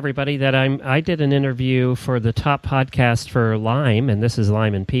mention to everybody that I did an interview for the top podcast for Lyme, and this is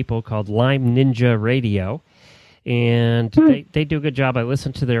Lyme and People, called Lyme Ninja Radio. And they do a good job. I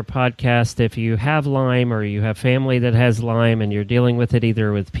listened to their podcast. If you have Lyme or you have family that has Lyme and you're dealing with it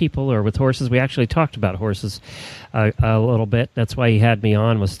either with people or with horses, we actually talked about horses a little bit. That's why he had me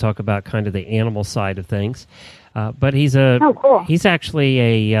on, was to talk about kind of the animal side of things. But he's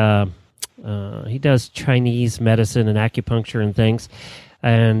actually he does Chinese medicine and acupuncture and things.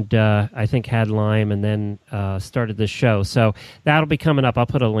 And I think had Lyme and then started this show. So that'll be coming up. I'll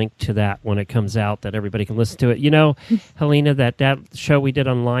put a link to that when it comes out that everybody can listen to it. Helena, that show we did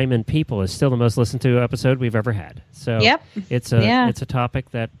on Lyme and People is still the most listened to episode we've ever had. So it's a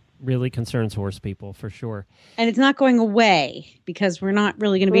topic that really concerns horse people for sure. And it's not going away because we're not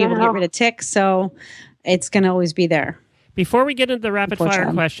really going to be able to get rid of ticks. So it's going to always be there. Before we get into the rapid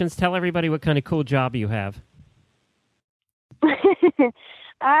fire questions, tell everybody what kind of cool job you have.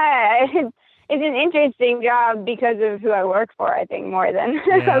 It's an interesting job because of who I work for, I think, more than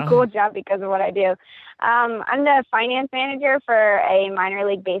a cool job because of what I do. I'm the finance manager for a minor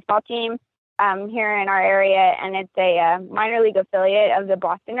league baseball team here in our area, and it's a minor league affiliate of the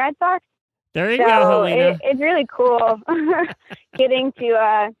Boston Red Sox. There you go, Helena. It's really cool getting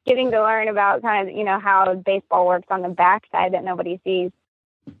to learn about kind of, how baseball works on the backside that nobody sees.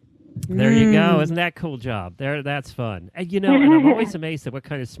 There you go. Isn't that a cool job? That's fun. And, and I'm always amazed at what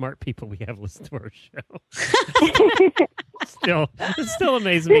kind of smart people we have listen to our show. It still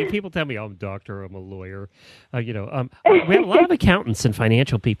amazes me. People tell me, I'm a doctor, I'm a lawyer. We have a lot of accountants and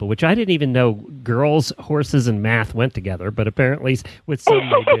financial people, which I didn't even know girls, horses, and math went together, but apparently with some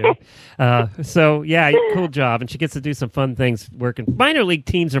they do. Cool job. And she gets to do some fun things working. Minor league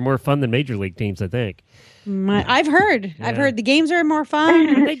teams are more fun than major league teams, I think. I've heard the games are more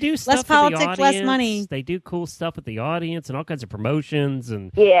fun. They do stuff less politics, with the audience. Less money. They do cool stuff with the audience and all kinds of promotions.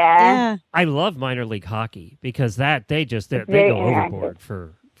 And yeah. I love minor league hockey because they go overboard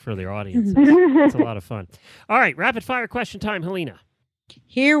for their audience. It's a lot of fun. All right, rapid fire question time, Helena.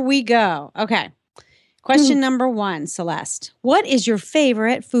 Here we go. Okay. Question number 1, Celeste. What is your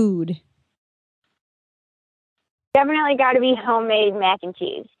favorite food? Definitely got to be homemade mac and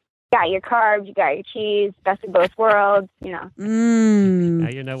cheese. Got your carbs, you got your cheese, best of both worlds, Now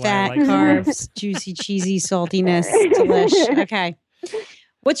you know why fat I like carbs, juicy, cheesy, saltiness, delish. Okay.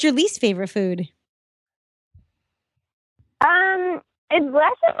 What's your least favorite food? It's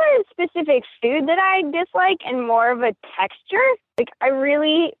less of a specific food that I dislike and more of a texture. Like I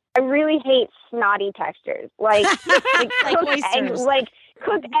really hate snotty textures, like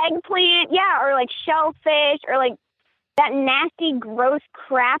cooked eggplant, yeah, or like shellfish, or like that nasty, gross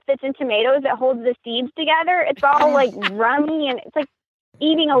crap that's in tomatoes that holds the seeds together. It's all like rummy, and it's like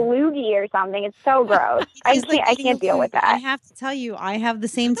eating a loogie or something. It's so gross. I can't deal with that. I have to tell you, I have the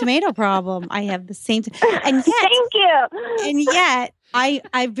same tomato problem. I have the same, and yet, thank you. And yet,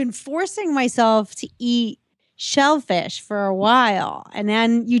 I've been forcing myself to eat shellfish for a while, and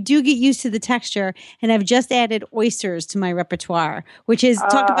then you do get used to the texture. And I've just added oysters to my repertoire, which is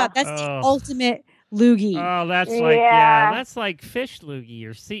that's the ultimate loogie. Oh, that's like that's like fish loogie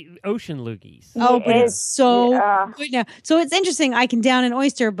or ocean loogies. Oh, but it's so good now. So it's interesting. I can down an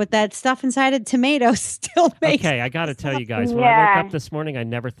oyster, but that stuff inside a tomato still makes. Okay, I got to tell you guys. When I woke up this morning, I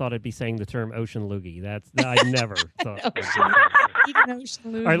never thought I'd be saying the term ocean loogie. I never thought.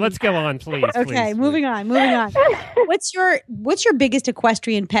 All right, let's go on, please. Okay, moving on. What's your biggest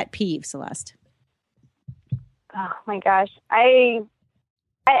equestrian pet peeve, Celeste? Oh my gosh,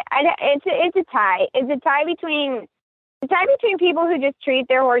 it's a tie. It's a tie between people who just treat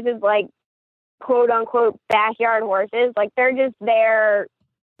their horses like quote unquote backyard horses, like they're just there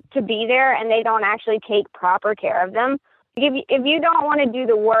to be there and they don't actually take proper care of them. If you don't want to do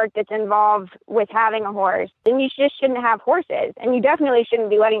the work that's involved with having a horse, then you just shouldn't have horses, and you definitely shouldn't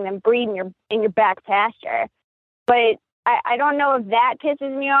be letting them breed in your back pasture. But I don't know if that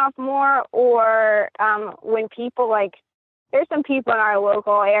pisses me off more, or when people like. There's some people in our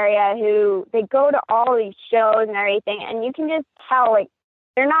local area who they go to all these shows and everything, and you can just tell like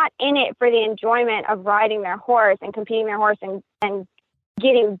they're not in it for the enjoyment of riding their horse and competing their horse and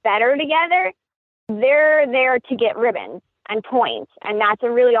getting better together. They're there to get ribbons and points, and that's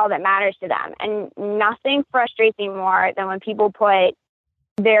really all that matters to them. And nothing frustrates me more than when people put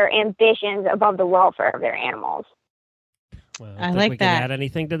their ambitions above the welfare of their animals. Well, I like we that. Can add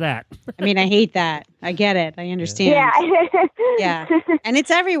anything to that? I mean, I hate that. I get it. I understand. Yeah. Yeah. And it's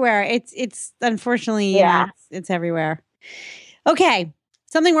everywhere. It's unfortunately, it's everywhere. Okay.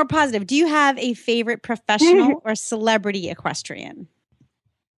 Something more positive. Do you have a favorite professional or celebrity equestrian?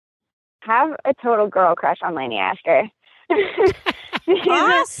 Have a total girl crush on Lainey Asker. Awesome. You're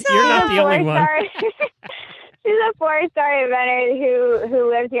not the only one. She's a 4-star eventer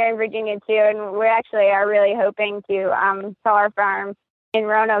who lives here in Virginia too, and we actually are really hoping to sell our farm in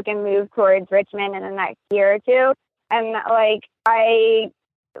Roanoke and move towards Richmond in the next year or two. And like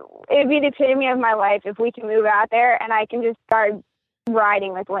it'd be the epitome of my life if we can move out there and I can just start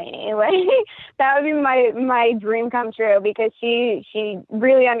riding with Lainey. Like that would be my dream come true, because she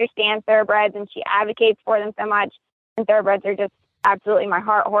really understands thoroughbreds and she advocates for them so much. And thoroughbreds are just absolutely my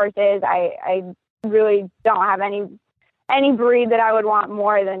heart horses. I really don't have any breed that I would want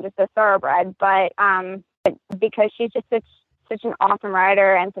more than just a thoroughbred, but because she's just such an awesome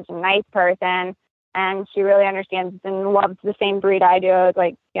rider and such a nice person, and she really understands and loves the same breed I do. It's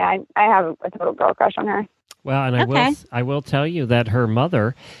like, I have a total girl crush on her. Well, and I will tell you that her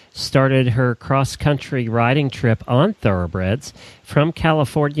mother started her cross-country riding trip on thoroughbreds from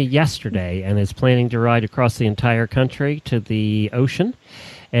California yesterday and is planning to ride across the entire country to the ocean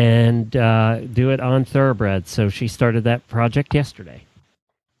and do it on thoroughbreds. So she started that project yesterday.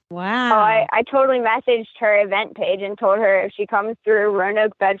 Wow. Oh, I totally messaged her event page and told her if she comes through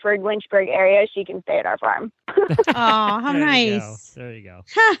Roanoke, Bedford, Lynchburg area, she can stay at our farm. Oh, how nice. There you go.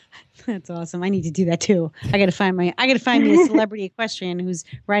 That's awesome. I need to do that too. I got to find me a celebrity equestrian who's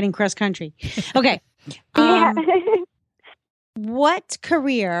riding cross country. Okay. What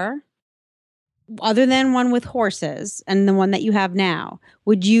career, other than one with horses and the one that you have now,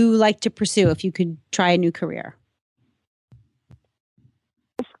 would you like to pursue if you could try a new career?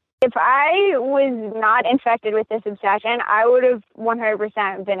 If I was not infected with this obsession, I would have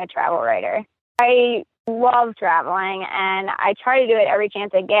 100% been a travel writer. I love traveling, and I try to do it every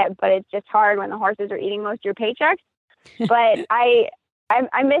chance I get, but it's just hard when the horses are eating most of your paychecks. But I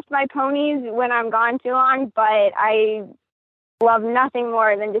miss my ponies when I'm gone too long, but I love nothing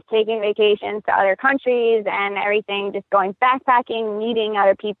more than just taking vacations to other countries and everything, just going backpacking, meeting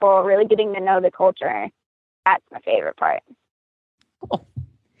other people, really getting to know the culture. That's my favorite part. Cool.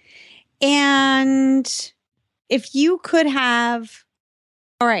 And if you could have,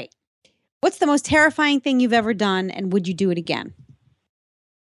 all right, what's the most terrifying thing you've ever done, and would you do it again?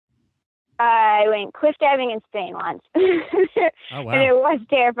 I went cliff diving in Spain once. Oh, wow. And it was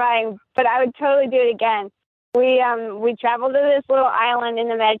terrifying, but I would totally do it again. We traveled to this little island in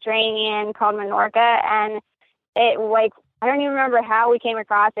the Mediterranean called Menorca, and it I don't even remember how we came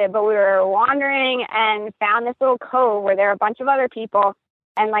across it, but we were wandering and found this little cove where there were a bunch of other people.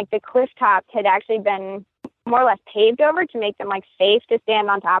 And the cliff tops had actually been more or less paved over to make them like safe to stand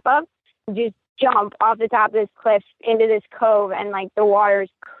on top of. Just jump off the top of this cliff into this cove, and like the water's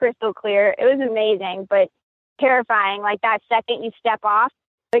crystal clear. It was amazing, but terrifying. Like that second you step off,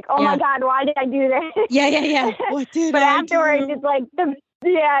 like, oh my God, why did I do this? Yeah. What did but I afterwards, do? it's like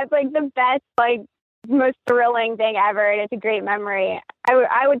it's like the best, like most thrilling thing ever, and it's a great memory.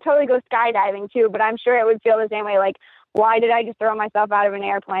 I would totally go skydiving too, but I'm sure it would feel the same way. Like, why did I just throw myself out of an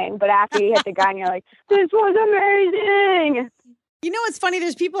airplane? But after you hit the ground, you're like, this was amazing. You know what's funny?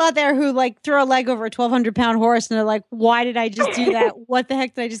 There's people out there who like throw a leg over a 1,200-pound horse, and they're like, "Why did I just do that? What the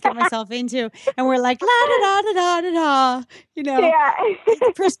heck did I just get myself into?" And we're like, "La da da da da da da." You know,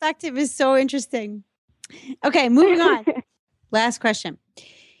 the perspective is so interesting. Okay, moving on. Last question.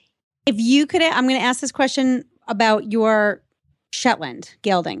 If you could, I'm going to ask this question about your Shetland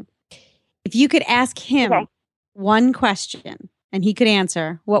gelding. If you could ask him one question and he could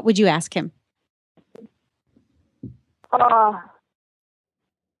answer, what would you ask him?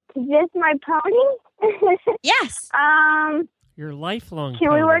 Is this my pony? Yes. Your lifelong Can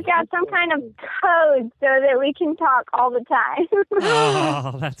pony. we work out some kind of code so that we can talk all the time?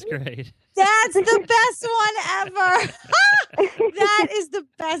 Oh, that's great. That's the best one ever. That is the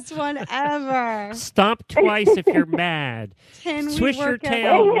best one ever. Stomp twice if you're mad. Can we Swish your work out-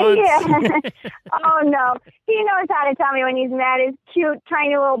 tail once. Oh, no. He knows how to tell me when he's mad. His cute,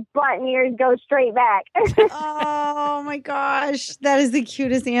 tiny little button ears go straight back. Oh, my gosh. That is the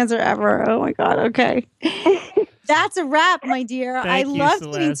cutest answer ever. Oh, my God. Okay. That's a wrap, my dear. Thank I you, love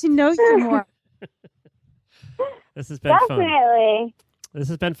getting Celeste. to know you more. This has been fun. Definitely. This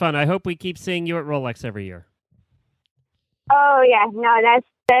has been fun. I hope we keep seeing you at Rolex every year. Oh, yeah. No, that's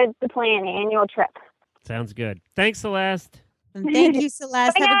the plan. Annual trip. Sounds good. Thanks, Celeste. And thank you,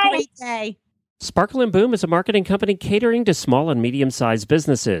 Celeste. Bye, Have a guys. great day. Sparkle and Boom is a marketing company catering to small and medium-sized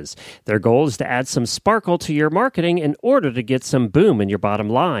businesses. Their goal is to add some sparkle to your marketing in order to get some boom in your bottom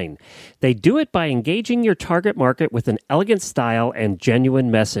line. They do it by engaging your target market with an elegant style and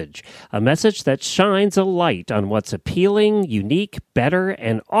genuine message. A message that shines a light on what's appealing, unique, better,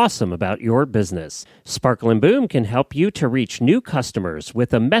 and awesome about your business. Sparkle and Boom can help you to reach new customers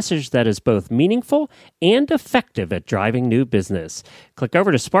with a message that is both meaningful and effective at driving new business. Click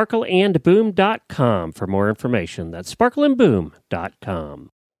over to sparkleandboom.com for more information. That's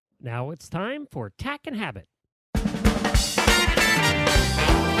sparkleandboom.com. Now it's time for Tack and Habit.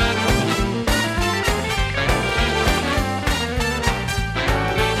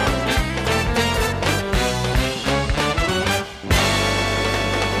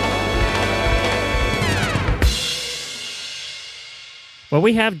 Well,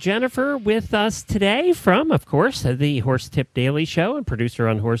 we have Jennifer with us today from, of course, the Horse Tip Daily Show and producer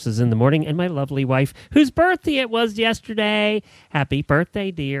on Horses in the Morning, and my lovely wife, whose birthday it was yesterday. Happy birthday,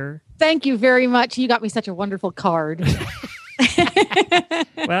 dear. Thank you very much. You got me such a wonderful card.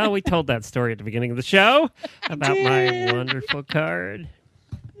 Well, we told that story at the beginning of the show about my wonderful card.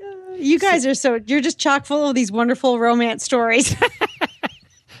 You guys are you're just chock full of these wonderful romance stories.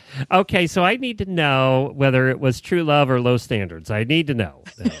 Okay, so I need to know whether it was true love or low standards. I need to know.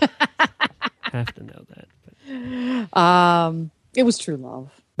 Have to know that. But. It was true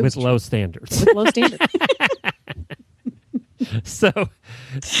love. With low standards. With low standards.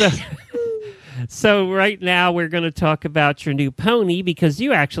 So right now we're going to talk about your new pony because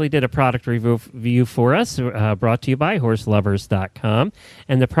you actually did a product review for us, brought to you by horselovers.com.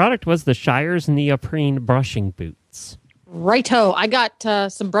 And the product was the Shire's neoprene brushing boots. Righto. I got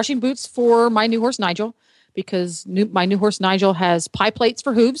some brushing boots for my new horse, Nigel, because my new horse, Nigel, has pie plates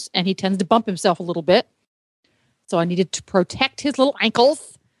for hooves, and he tends to bump himself a little bit. So I needed to protect his little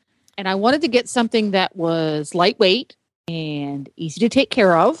ankles. And I wanted to get something that was lightweight and easy to take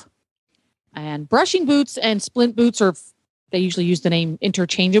care of. And brushing boots and splint boots they usually use the name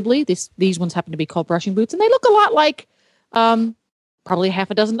interchangeably. These ones happen to be called brushing boots, and they look a lot like probably half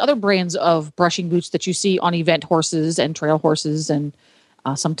a dozen other brands of brushing boots that you see on event horses and trail horses and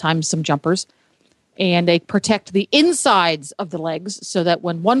sometimes some jumpers. And they protect the insides of the legs so that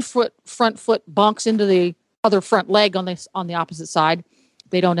when one front foot bonks into the other front leg on the opposite side,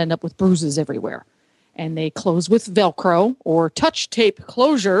 they don't end up with bruises everywhere. And they close with Velcro or touch tape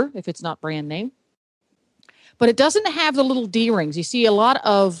closure if it's not brand name. But it doesn't have the little D-rings. You see a lot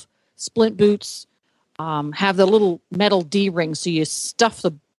of splint boots have the little metal D-rings, so you stuff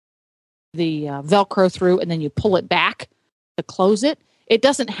the Velcro through and then you pull it back to close it. It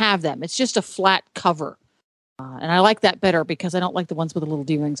doesn't have them. It's just a flat cover. And I like that better because I don't like the ones with the little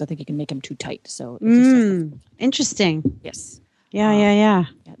D-rings. I think you can make them too tight. So it just has Interesting. yes. Yeah.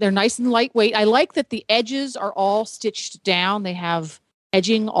 They're nice and lightweight. I like that the edges are all stitched down. They have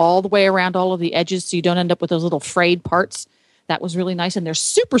edging all the way around all of the edges so you don't end up with those little frayed parts. That was really nice. And they're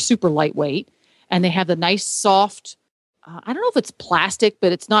super, super lightweight. And they have the nice soft, I don't know if it's plastic,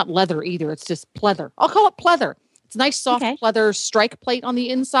 but it's not leather either. It's just pleather. I'll call it pleather. It's nice soft pleather strike plate on the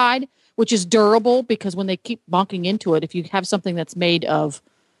inside, which is durable because when they keep bonking into it, if you have something that's made of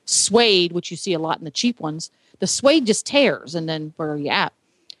suede, which you see a lot in the cheap ones, the suede just tears and then where are you at?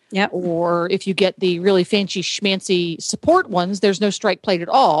 Yep. Or if you get the really fancy schmancy support ones, there's no strike plate at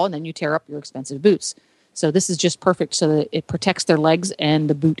all, and then you tear up your expensive boots. So this is just perfect so that it protects their legs and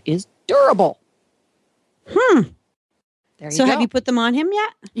the boot is durable. There you So go. have you put them on him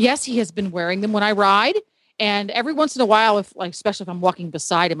yet? Yes, he has been wearing them when I ride. And every once in a while, especially if I'm walking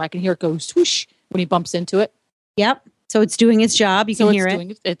beside him, I can hear it go swoosh when he bumps into it. Yep. So it's doing its job. You can hear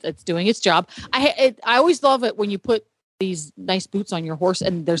it. It's doing its job. I always love it when you put these nice boots on your horse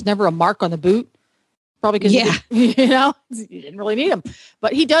and there's never a mark on the boot. Probably because you didn't really need them,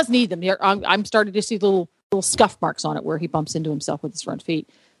 but he does need them. I'm starting to see little scuff marks on it where he bumps into himself with his front feet.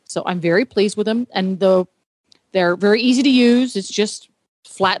 So I'm very pleased with them, and they're very easy to use. It's just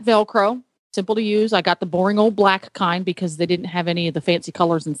flat Velcro, simple to use. I got the boring old black kind because they didn't have any of the fancy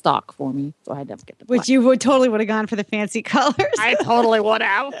colors in stock for me, so I had to get the black. Which you would have gone for the fancy colors. I totally would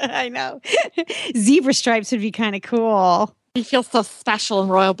have. I know. Zebra stripes would be kind of cool. He feels so special in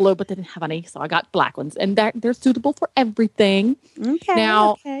royal blue, but they didn't have any, so I got black ones, and they're suitable for everything. Okay.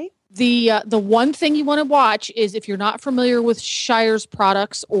 Now, the one thing you want to watch is if you're not familiar with Shire's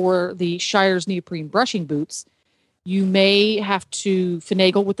products or the Shire's neoprene brushing boots, you may have to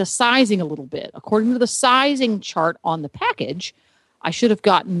finagle with the sizing a little bit. According to the sizing chart on the package, I should have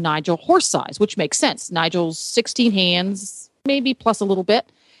gotten Nigel horse size, which makes sense. Nigel's 16 hands, maybe plus a little bit.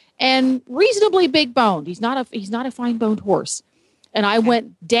 And reasonably big boned. He's not a fine boned horse. And I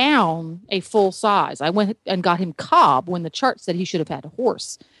went down a full size. I went and got him cob when the chart said he should have had a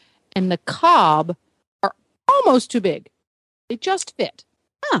horse. And the cob are almost too big. They just fit.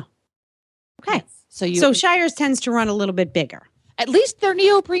 Oh. Okay. So Shire's tends to run a little bit bigger. At least their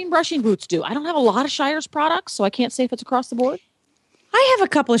neoprene brushing boots do. I don't have a lot of Shire's products, so I can't say if it's across the board. I have a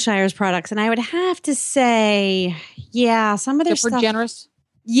couple of Shire's products, and I would have to say, some of their They're stuff. generous.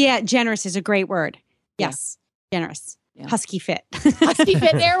 Yeah, generous is a great word. Yes, generous. Yeah. Husky fit. Husky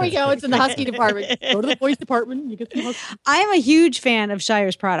fit. There we go. It's in the husky department. Go to the voice department. You get some husky. I'm a huge fan of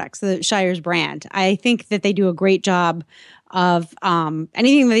Shire's products, the Shire's brand. I think that they do a great job of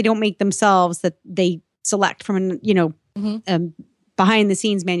anything that they don't make themselves that they select from, behind the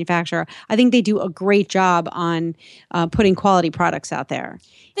scenes manufacturer. I think they do a great job on putting quality products out there.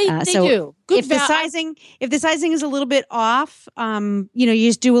 They do. Good if the sizing is a little bit off, you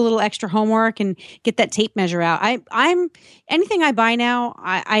just do a little extra homework and get that tape measure out. I'm anything I buy now,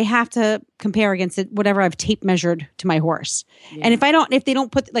 I have to compare against whatever I've tape measured to my horse. Yeah. And if they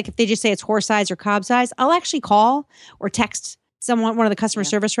don't put, if they just say it's horse size or cob size, I'll actually call or text one of the customer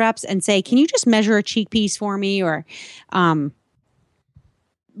service reps and say, can you just measure a cheek piece for me? Or,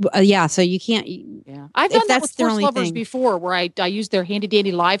 so you can't. Yeah, I've done that with Horse Lovers before, where I used their handy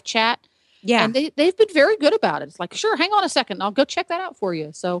dandy live chat. Yeah, and they've been very good about it. It's like, sure, hang on a second, I'll go check that out for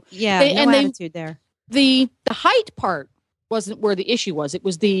you. So attitude there. The height part wasn't where the issue was. It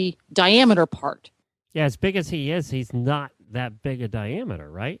was the diameter part. Yeah, as big as he is, he's not that big a diameter,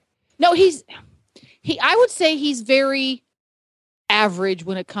 right? No, I would say he's very average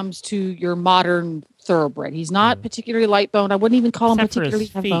when it comes to your modern thoroughbred. He's not particularly light boned. I wouldn't even call him particularly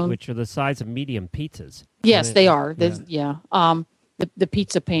heavy boned. Which are the size of medium pizzas. Yes, they are. Yeah. The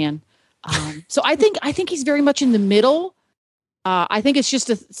pizza pan. So I think he's very much in the middle. I think it's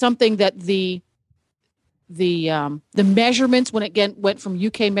just something that the measurements when it went from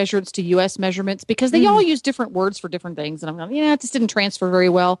UK measurements to US measurements, because they all use different words for different things, and I'm going, it just didn't transfer very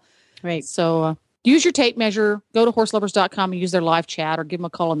well. Right. So use your tape measure. Go to horselovers.com and use their live chat, or give them a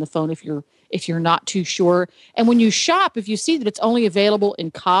call on the phone if you're not too sure. And when you shop, if you see that it's only available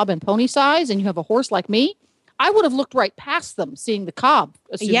in cob and pony size, and you have a horse like me, I would have looked right past them, seeing the cob.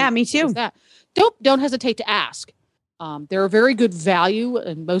 Yeah, me too. That. Don't hesitate to ask. They're a very good value,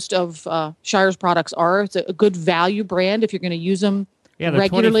 and most of Shire's products are. It's a good value brand if you're going to use them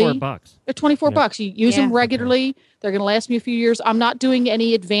regularly. $24. They're $24. You use them regularly. They're going to last me a few years. I'm not doing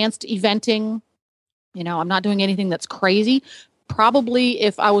any advanced eventing. I'm not doing anything that's crazy. Probably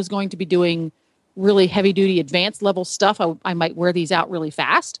if I was going to be doing really heavy duty advanced level stuff, I might wear these out really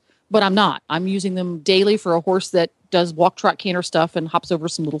fast, but I'm not. I'm using them daily for a horse that does walk, trot, canter stuff and hops over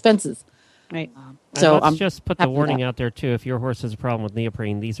some little fences. Right. So let's just put the warning out there too. If your horse has a problem with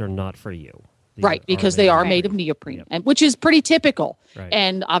neoprene, these are not for you. Right, because they are made of neoprene, Yep. and which is pretty typical. Right.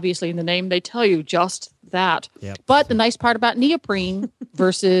 And obviously, in the name, they tell you just that. Yep. But the nice part about neoprene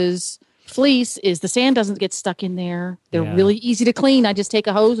versus fleece is the sand doesn't get stuck in there. They're Yeah. really easy to clean. I just take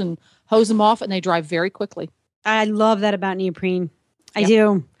a hose and hose them off, and they dry very quickly. I love that about neoprene. I Yep.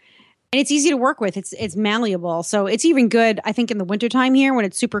 do. And it's easy to work with. It's malleable. So it's even good, I think, in the wintertime here when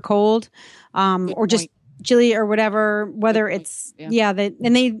it's super cold, or just chilly or whatever, whether Good point. it's, Yeah.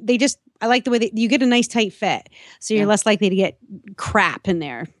 they just, I like the way that you get a nice tight fit. So you're Yeah. less likely to get crap in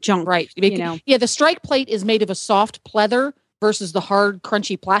there, junk. Right. You know? Yeah, the strike plate is made of a soft pleather versus the hard,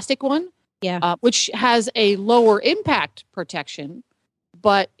 crunchy plastic one. Yeah. Which has a lower impact protection,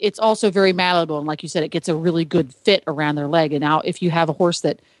 but it's also very malleable. And like you said, it gets a really good fit around their leg. And now if you have a horse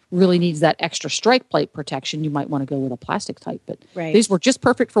that really needs that extra strike plate protection, you might want to go with a plastic type. But Right. these were just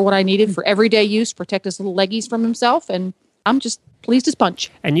perfect for what I needed for everyday use, protect his little leggies from himself. And I'm just pleased as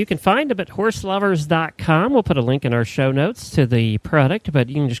punch. And you can find them at horselovers.com. We'll put a link in our show notes to the product, but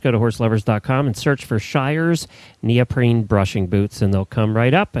you can just go to horselovers.com and search for Shire's neoprene brushing boots, and they'll come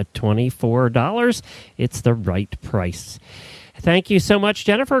right up at $24. It's the right price. Thank you so much,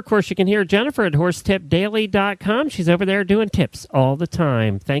 Jennifer. Of course, you can hear Jennifer at horsetipdaily.com. She's over there doing tips all the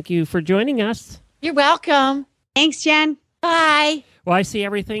time. Thank you for joining us. You're welcome. Thanks, Jen. Bye. Well, I see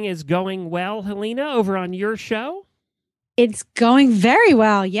everything is going well, Helena, over on your show. It's going very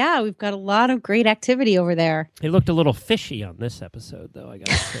well. Yeah, we've got a lot of great activity over there. It looked a little fishy on this episode, though, I got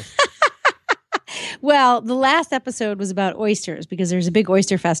to say. Well, the last episode was about oysters because there's a big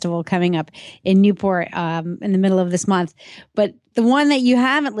oyster festival coming up in Newport in the middle of this month. But the one that you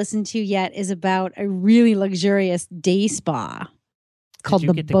haven't listened to yet is about a really luxurious day spa called you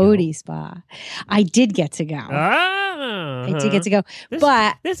the get to go? Bodhi Spa. I did get to go. I did get to go.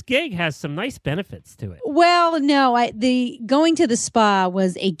 But This gig has some nice benefits to it. well, no, the going to the spa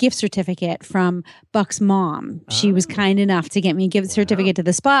was a gift certificate from Buck's mom. She was Oh. kind enough to get me a gift certificate to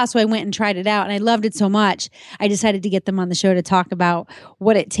the spa, so I went and tried it out, and I loved it so much. I decided to get them on the show to talk about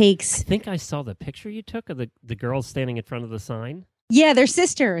what it I takes. think I saw the picture you took of the girls standing in front of the sign. Yeah, they're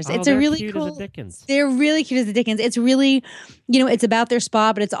sisters. Oh, It's a they're really cute cool. as a Dickens. They're really cute as the Dickens. It's really, it's about their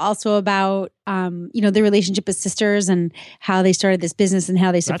spa, but it's also about, their relationship as sisters and how they started this business and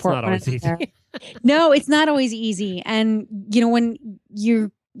how they That's support not one always easy. another. No, it's not always easy. And, when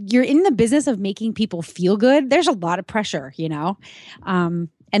you're in the business of making people feel good, there's a lot of pressure, and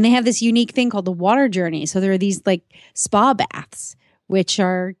they have this unique thing called the water journey. So there are these like spa baths, which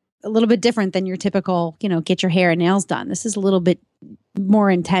are a little bit different than your typical, get your hair and nails done. This is a little bit more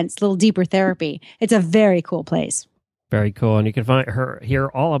intense, a little deeper therapy. It's a very cool place. Very cool. And you can hear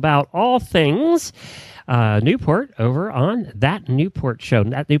all about all things Newport over on That Newport Show,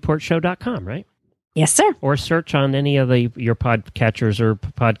 thatnewportshow.com, right? Yes, sir. Or search on any of your podcatchers or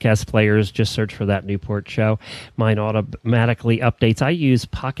podcast players. Just search for That Newport Show. Mine automatically updates. I use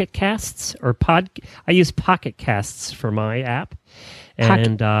Pocket Casts I use Pocket Casts for my app.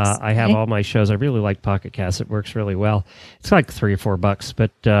 And I have all my shows. I really like Pocket Cast. It works really well. It's like $3 or $4,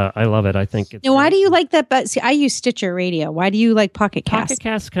 but I love it. I think it's. Now, why do you like that? But see, I use Stitcher Radio. Why do you like Pocket Cast? Pocket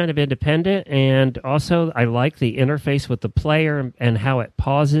Cast's kind of independent, and also I like the interface with the player and how it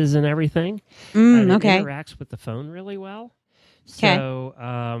pauses and everything. And Okay. It interacts with the phone really well. Okay. So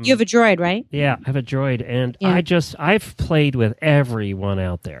You have a Droid, right? yeah, I have a Droid, and Yeah. I've played with everyone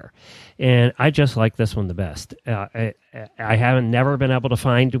out there, and I just like this one the best. I haven't never been able to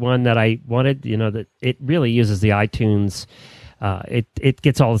find one that I wanted. That it really uses the iTunes. It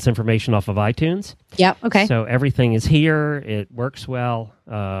gets all this information off of iTunes. Yep. Okay. So everything is here. It works well.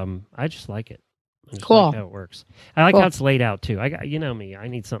 I just like it. I just Cool. like how it works. I like Cool. how it's laid out too. You know me. I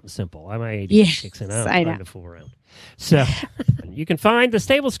need something simple. I'm my ADD Yes, kicks in. I don't I have know. time to fool around. So you can find the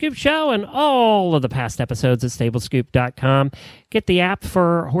Stable Scoop Show and all of the past episodes at stablescoop.com. Get the app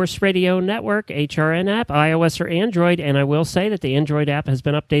for Horse Radio Network, HRN app, iOS or Android. And I will say that the Android app has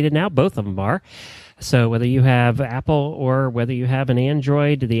been updated now. Both of them are. So whether you have Apple or whether you have an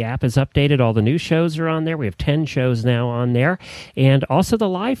Android, the app is updated. All the new shows are on there. We have 10 shows now on there. And also the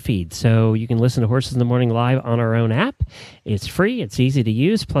live feed. So you can listen to Horses in the Morning live on our own app. It's free. It's easy to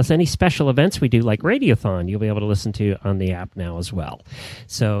use. Plus any special events we do like Radiothon, you'll be able to listen to on the app now as well.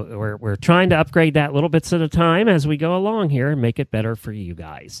 So we're trying to upgrade that little bits at a time as we go along here and make it better for you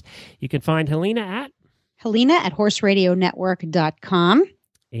guys. You can find Helena at Helena at horseradionetwork.com.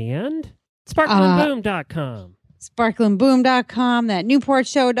 and sparklandboom.com. Sparklandboom.com, that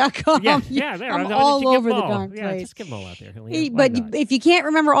newportshow.com. Yeah, there. I'm Why don't all you give over them the all? darn Yeah, place. just give them all out there, Helena. Hey, Why but not? if you can't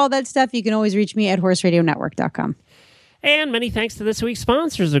remember all that stuff, you can always reach me at horseradionetwork.com. And many thanks to this week's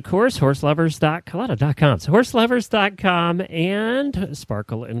sponsors, of course, horselovers.com, so horselovers.com and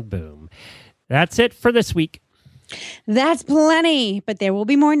Sparkle and Boom. That's it for this week. That's plenty, but there will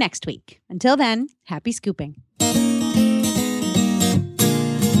be more next week. Until then, happy scooping.